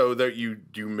also that you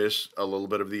do miss a little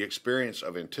bit of the experience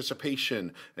of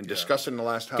anticipation and discussing the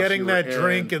last house Getting you were that in.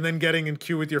 drink and then getting in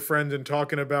queue with your friends and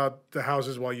talking about the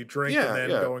houses while you drink Yeah, and then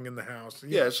yeah. going in the house.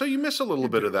 Yeah, so you miss a little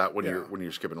bit of that when yeah.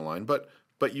 you're skipping a line, but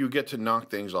you get to knock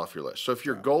things off your list. So if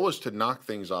your goal is to knock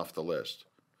things off the list,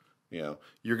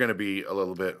 you're going to be a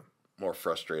little bit more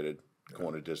frustrated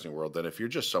going to Disney World than if you're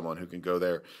just someone who can go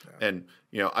there. And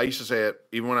I used to say it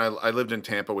even when I lived in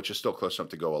Tampa, which is still close enough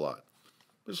to go a lot.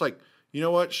 It's like, you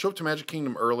know what? Show up to Magic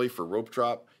Kingdom early for rope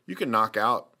drop. You can knock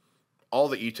out all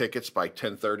the e-tickets by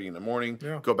 10:30 in the morning.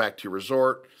 Yeah. Go back to your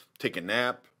resort, take a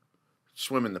nap,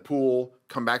 swim in the pool,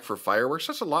 come back for fireworks.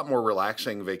 That's a lot more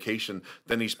relaxing vacation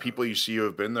than these people you see who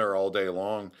have been there all day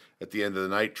long at the end of the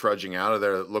night trudging out of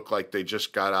there that look like they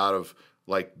just got out of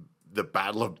like the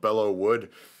Battle of Belleau Wood.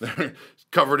 They're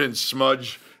covered in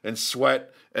smudge and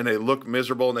sweat and they look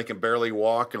miserable and they can barely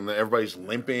walk and everybody's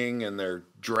limping and they're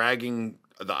dragging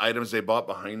the items they bought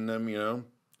behind them,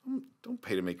 Don't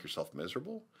pay to make yourself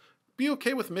miserable. Be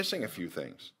okay with missing a few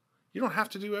things. You don't have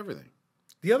to do everything.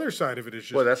 The other side of it is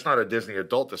just... Well, that's not a Disney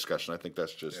adult discussion. I think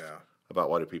that's just about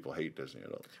why do people hate Disney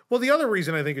adults. Well, the other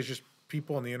reason I think is just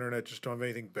people on the internet just don't have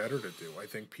anything better to do. I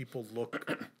think people look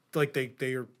like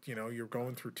they are, you're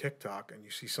going through TikTok and you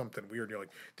see something weird. You're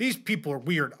like, these people are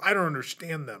weird. I don't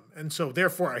understand them. And so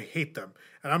therefore I hate them.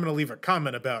 And I'm going to leave a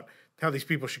comment about how these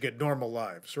people should get normal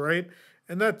lives, right?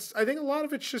 And I think a lot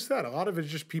of it's just that. A lot of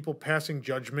it's just people passing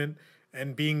judgment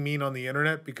and being mean on the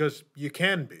internet because you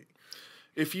can be.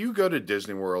 If you go to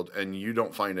Disney World and you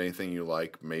don't find anything you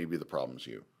like, maybe the problem's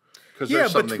you. Because Yeah,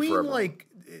 there's something for between everyone.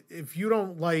 if you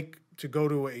don't like to go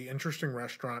to a interesting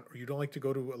restaurant or you don't like to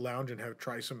go to a lounge and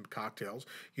try some cocktails,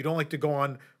 you don't like to go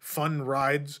on fun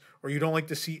rides or you don't like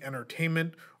to see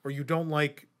entertainment or you don't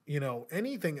like,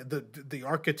 anything, the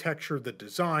architecture, the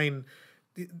design,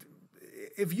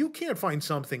 if you can't find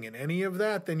something in any of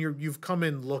that, then you've come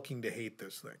in looking to hate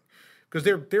this thing. Because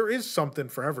there is something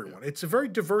for everyone. It's a very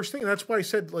diverse thing. And that's why I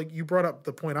said, like, you brought up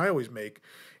the point I always make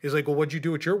is like, well, what'd you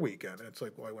do at your weekend? And it's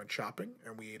like, well, I went shopping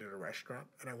and we ate at a restaurant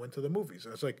and I went to the movies.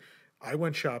 And it's like, I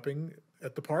went shopping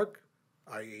at the park,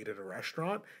 I ate at a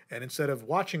restaurant, and instead of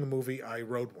watching a movie, I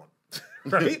rode one.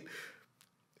 Right?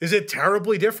 Is it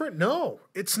terribly different? No,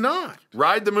 it's not.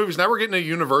 Ride the movies. Now we're getting to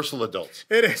Universal adults.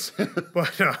 It is.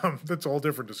 But that's a whole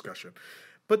different discussion.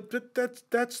 But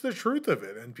that's the truth of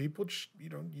it. And people just,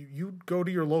 you go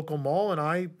to your local mall and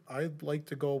I like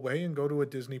to go away and go to a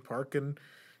Disney park and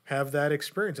have that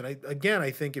experience. And I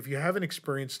think if you haven't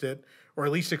experienced it, or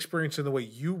at least experienced it in the way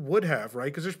you would have, right?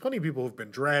 Because there's plenty of people who've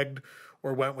been dragged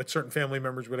or went with certain family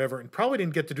members, whatever, and probably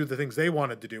didn't get to do the things they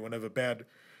wanted to do and have a bad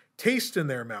taste in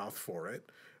their mouth for it.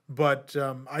 But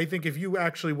I think if you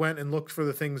actually went and looked for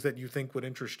the things that you think would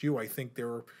interest you, I think there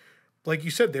are, like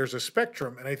you said, there's a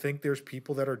spectrum, and I think there's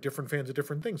people that are different fans of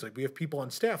different things. Like we have people on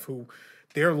staff who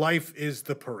their life is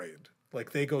the parade.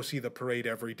 Like they go see the parade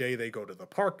every day. They go to the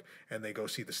park and they go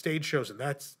see the stage shows, and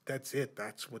that's it.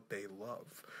 That's what they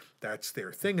love. That's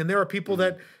their thing. And there are people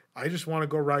that I just want to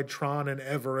go ride Tron and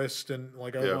Everest, and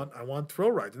like I want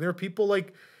thrill rides. And there are people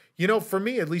like, for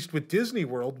me at least with Disney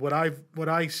World, what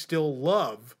I still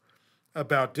love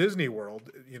about Disney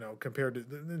World, compared to,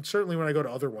 and certainly when I go to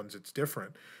other ones, it's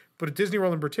different. But at Disney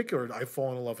World in particular, I've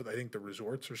fallen in love with, I think the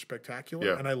resorts are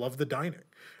spectacular, and I love the dining.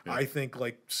 Yeah. I think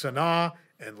like Sanaa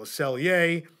and Le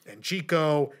Cellier and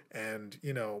Chico and,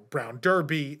 Brown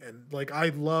Derby, and like I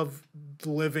love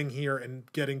living here and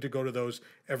getting to go to those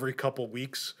every couple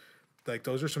weeks. Like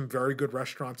those are some very good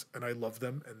restaurants, and I love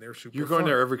them, and they're super You're going fun.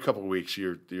 there every couple of weeks.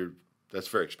 That's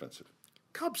very expensive.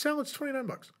 Cobb salad's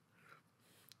 $29.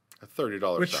 A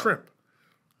 $30 with salad. shrimp.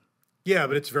 Yeah,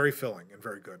 but it's very filling and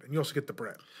very good. And you also get the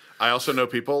bread. I also know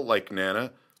people like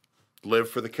Nana live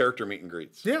for the character meet and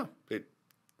greets. Yeah.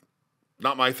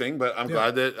 Not my thing, but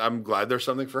I'm glad there's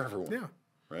something for everyone. Yeah.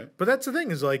 Right. But that's the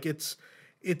thing is like it's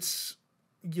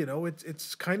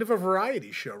kind of a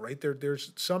variety show, right?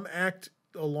 There's some act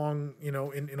along,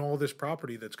 in all this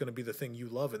property that's going to be the thing you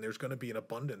love, and there's going to be an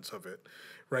abundance of it,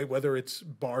 right? Whether it's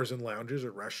bars and lounges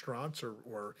or restaurants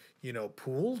or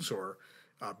pools or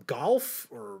golf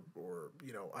or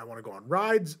I want to go on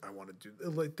rides. I want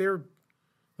to do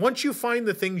once you find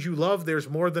the things you love, there's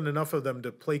more than enough of them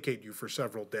to placate you for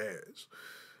several days.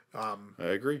 I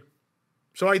agree.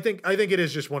 So I think it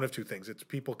is just one of two things. It's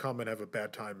people come and have a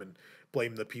bad time and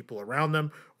blame the people around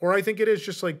them, or I think it is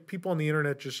just like people on the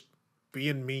internet just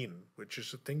being mean, which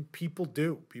is a thing people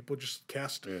do. People just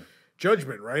cast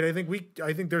judgment, right? I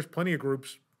think there's plenty of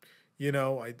groups.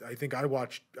 I think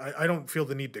I don't feel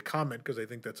the need to comment because I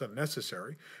think that's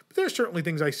unnecessary. But there's certainly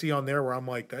things I see on there where I'm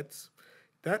like,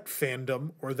 that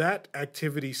fandom or that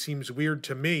activity seems weird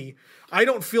to me. I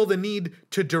don't feel the need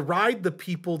to deride the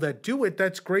people that do it.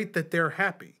 That's great that they're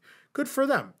happy. Good for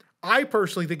them. I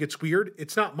personally think it's weird.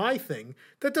 It's not my thing.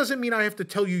 That doesn't mean I have to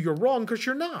tell you you're wrong, because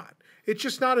you're not. It's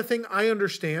just not a thing I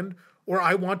understand or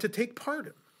I want to take part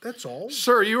in. That's all.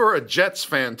 Sir, you are a Jets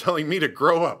fan telling me to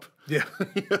grow up. Yeah.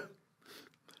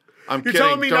 I'm You're kidding.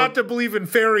 telling me not to believe in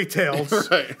fairy tales.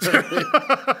 Right.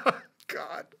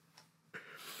 God.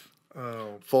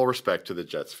 Oh. Full respect to the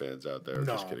Jets fans out there.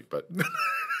 No. Just kidding. But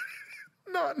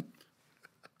None.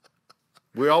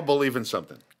 we all believe in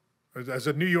something. As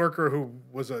a New Yorker who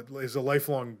is a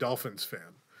lifelong Dolphins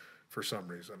fan for some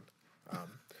reason.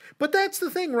 But that's the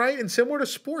thing, right? And similar to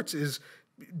sports is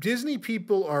Disney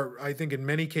people are, I think in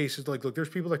many cases, like, look, there's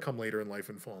people that come later in life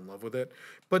and fall in love with it,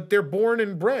 but they're born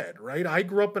and bred, right? I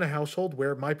grew up in a household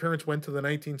where my parents went to the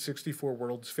 1964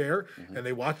 World's Fair and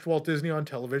they watched Walt Disney on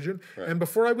television. Right. And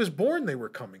before I was born, they were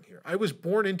coming here. I was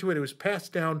born into it. It was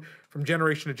passed down from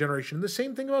generation to generation. And the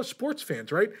same thing about sports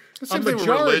fans, right? The same thing with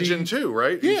religion too,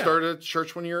 right? Yeah. You started at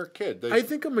church when you were a kid. I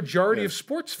think a majority of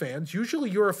sports fans, usually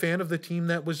you're a fan of the team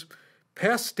that was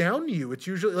passed down to you. It's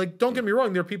usually, like, don't get me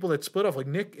wrong, there are people that split off. Like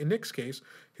Nick, in Nick's case,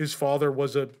 his father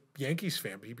was a Yankees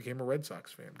fan, but he became a Red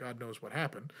Sox fan. God knows what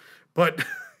happened. But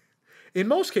in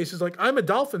most cases, like, I'm a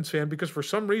Dolphins fan because for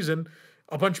some reason,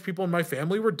 a bunch of people in my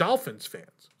family were Dolphins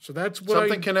fans. So that's what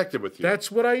something connected with you.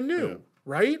 That's what I knew,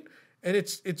 right? And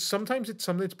it's sometimes it's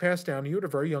something that's passed down to you at a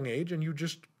very young age, and you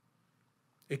just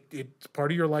it's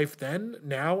part of your life then,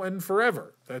 now, and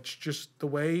forever. That's just the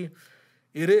way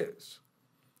it is.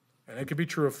 And it could be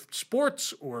true of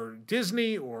sports or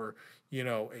Disney or, you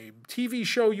know, a TV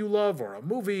show you love or a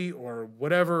movie or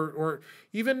whatever, or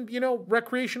even, you know,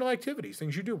 recreational activities,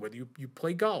 things you do, whether you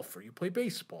play golf or you play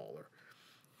baseball or,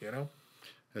 you know.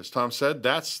 As Tom said,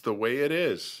 that's the way it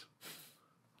is.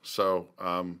 So,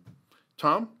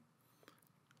 Tom,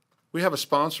 we have a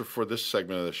sponsor for this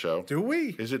segment of the show. Do we?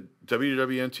 Is it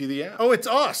WDW the app? Oh, it's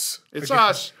us. It's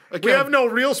us. Again, we have no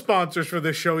real sponsors for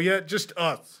this show yet, just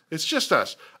us. It's just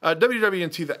us.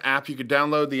 WDW the app. You can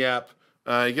download the app.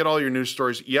 You get all your news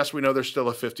stories. Yes, we know there's still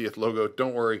a 50th logo.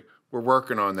 Don't worry. We're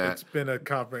working on that. It's been a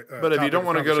but if you don't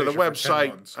want to go to the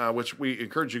website, which we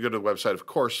encourage you to go to the website, of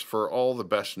course, for all the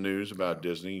best news about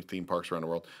Disney, theme parks around the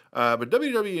world. But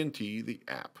WDW the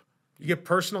app. You get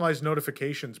personalized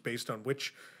notifications based on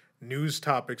which news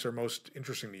topics are most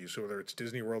interesting to you. So whether it's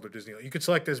Disney World or Disney, you could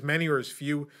select as many or as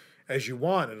few as you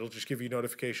want, and it'll just give you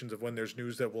notifications of when there's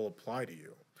news that will apply to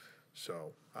you.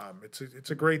 So it's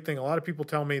a great thing. A lot of people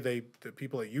tell me the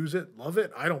people that use it love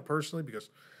it. I don't personally, because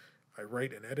I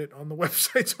write and edit on the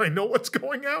website, so I know what's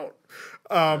going out.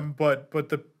 But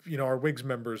the our WIGS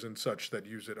members and such that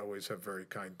use it always have very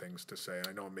kind things to say. And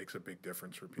I know it makes a big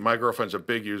difference for people. My girlfriend's a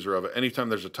big user of it. Anytime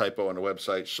there's a typo on the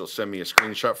website, she'll send me a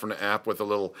screenshot from the app with a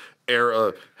little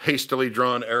arrow, hastily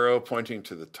drawn arrow pointing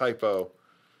to the typo.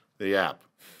 The app.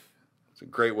 It's a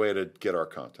great way to get our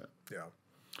content. Yeah.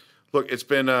 Look, it's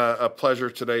been a pleasure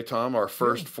today, Tom. Our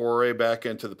first foray back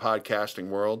into the podcasting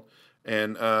world.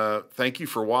 And thank you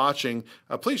for watching.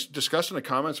 Please discuss in the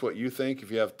comments what you think.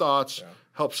 If you have thoughts,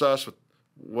 helps us with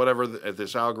whatever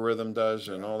this algorithm does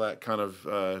and all that kind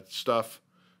of stuff.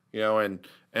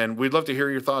 And we'd love to hear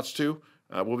your thoughts too.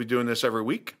 We'll be doing this every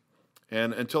week.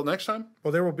 And until next time.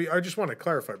 Well, there will be. I just want to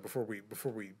clarify before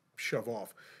we shove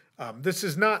off. This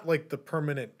is not like the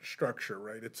permanent structure,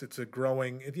 right? It's a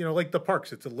growing, like the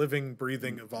parks. It's a living,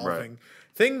 breathing, evolving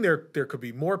thing. There could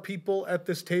be more people at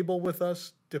this table with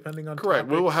us, depending on correct.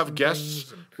 We will have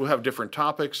guests. And we'll have different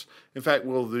topics. In fact,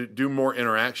 we'll do more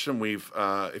interaction. We've,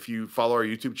 if you follow our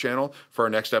YouTube channel for our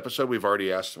next episode, we've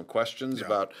already asked some questions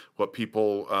about what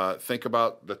people think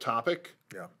about the topic.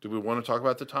 Yeah. Do we want to talk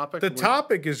about the topic? The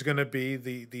topic is going to be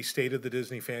the state of the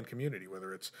Disney fan community,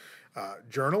 whether it's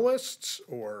journalists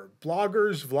or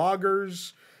bloggers,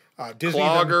 vloggers, Disney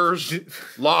loggers,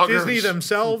 Disney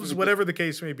themselves, whatever the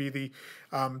case may be.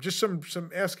 Just some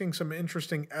asking some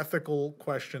interesting ethical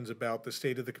questions about the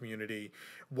state of the community.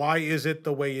 Why is it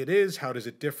the way it is? How does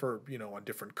it differ, on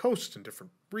different coasts and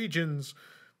different regions?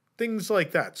 Things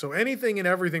like that. So anything and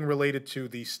everything related to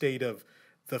the state of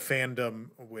the fandom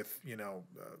with,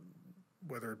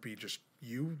 whether it be just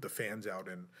you, the fans out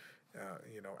in,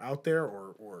 out there,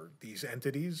 or these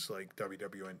entities like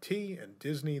WWNT and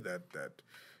Disney that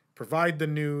provide the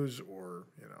news, or,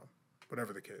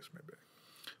 whatever the case may be.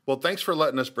 Well, thanks for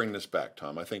letting us bring this back,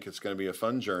 Tom. I think it's going to be a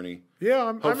fun journey.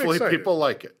 Yeah, Hopefully I'm excited. people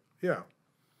like it. Yeah.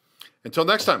 Until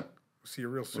next time. See you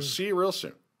real soon. We'll see you real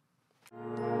soon.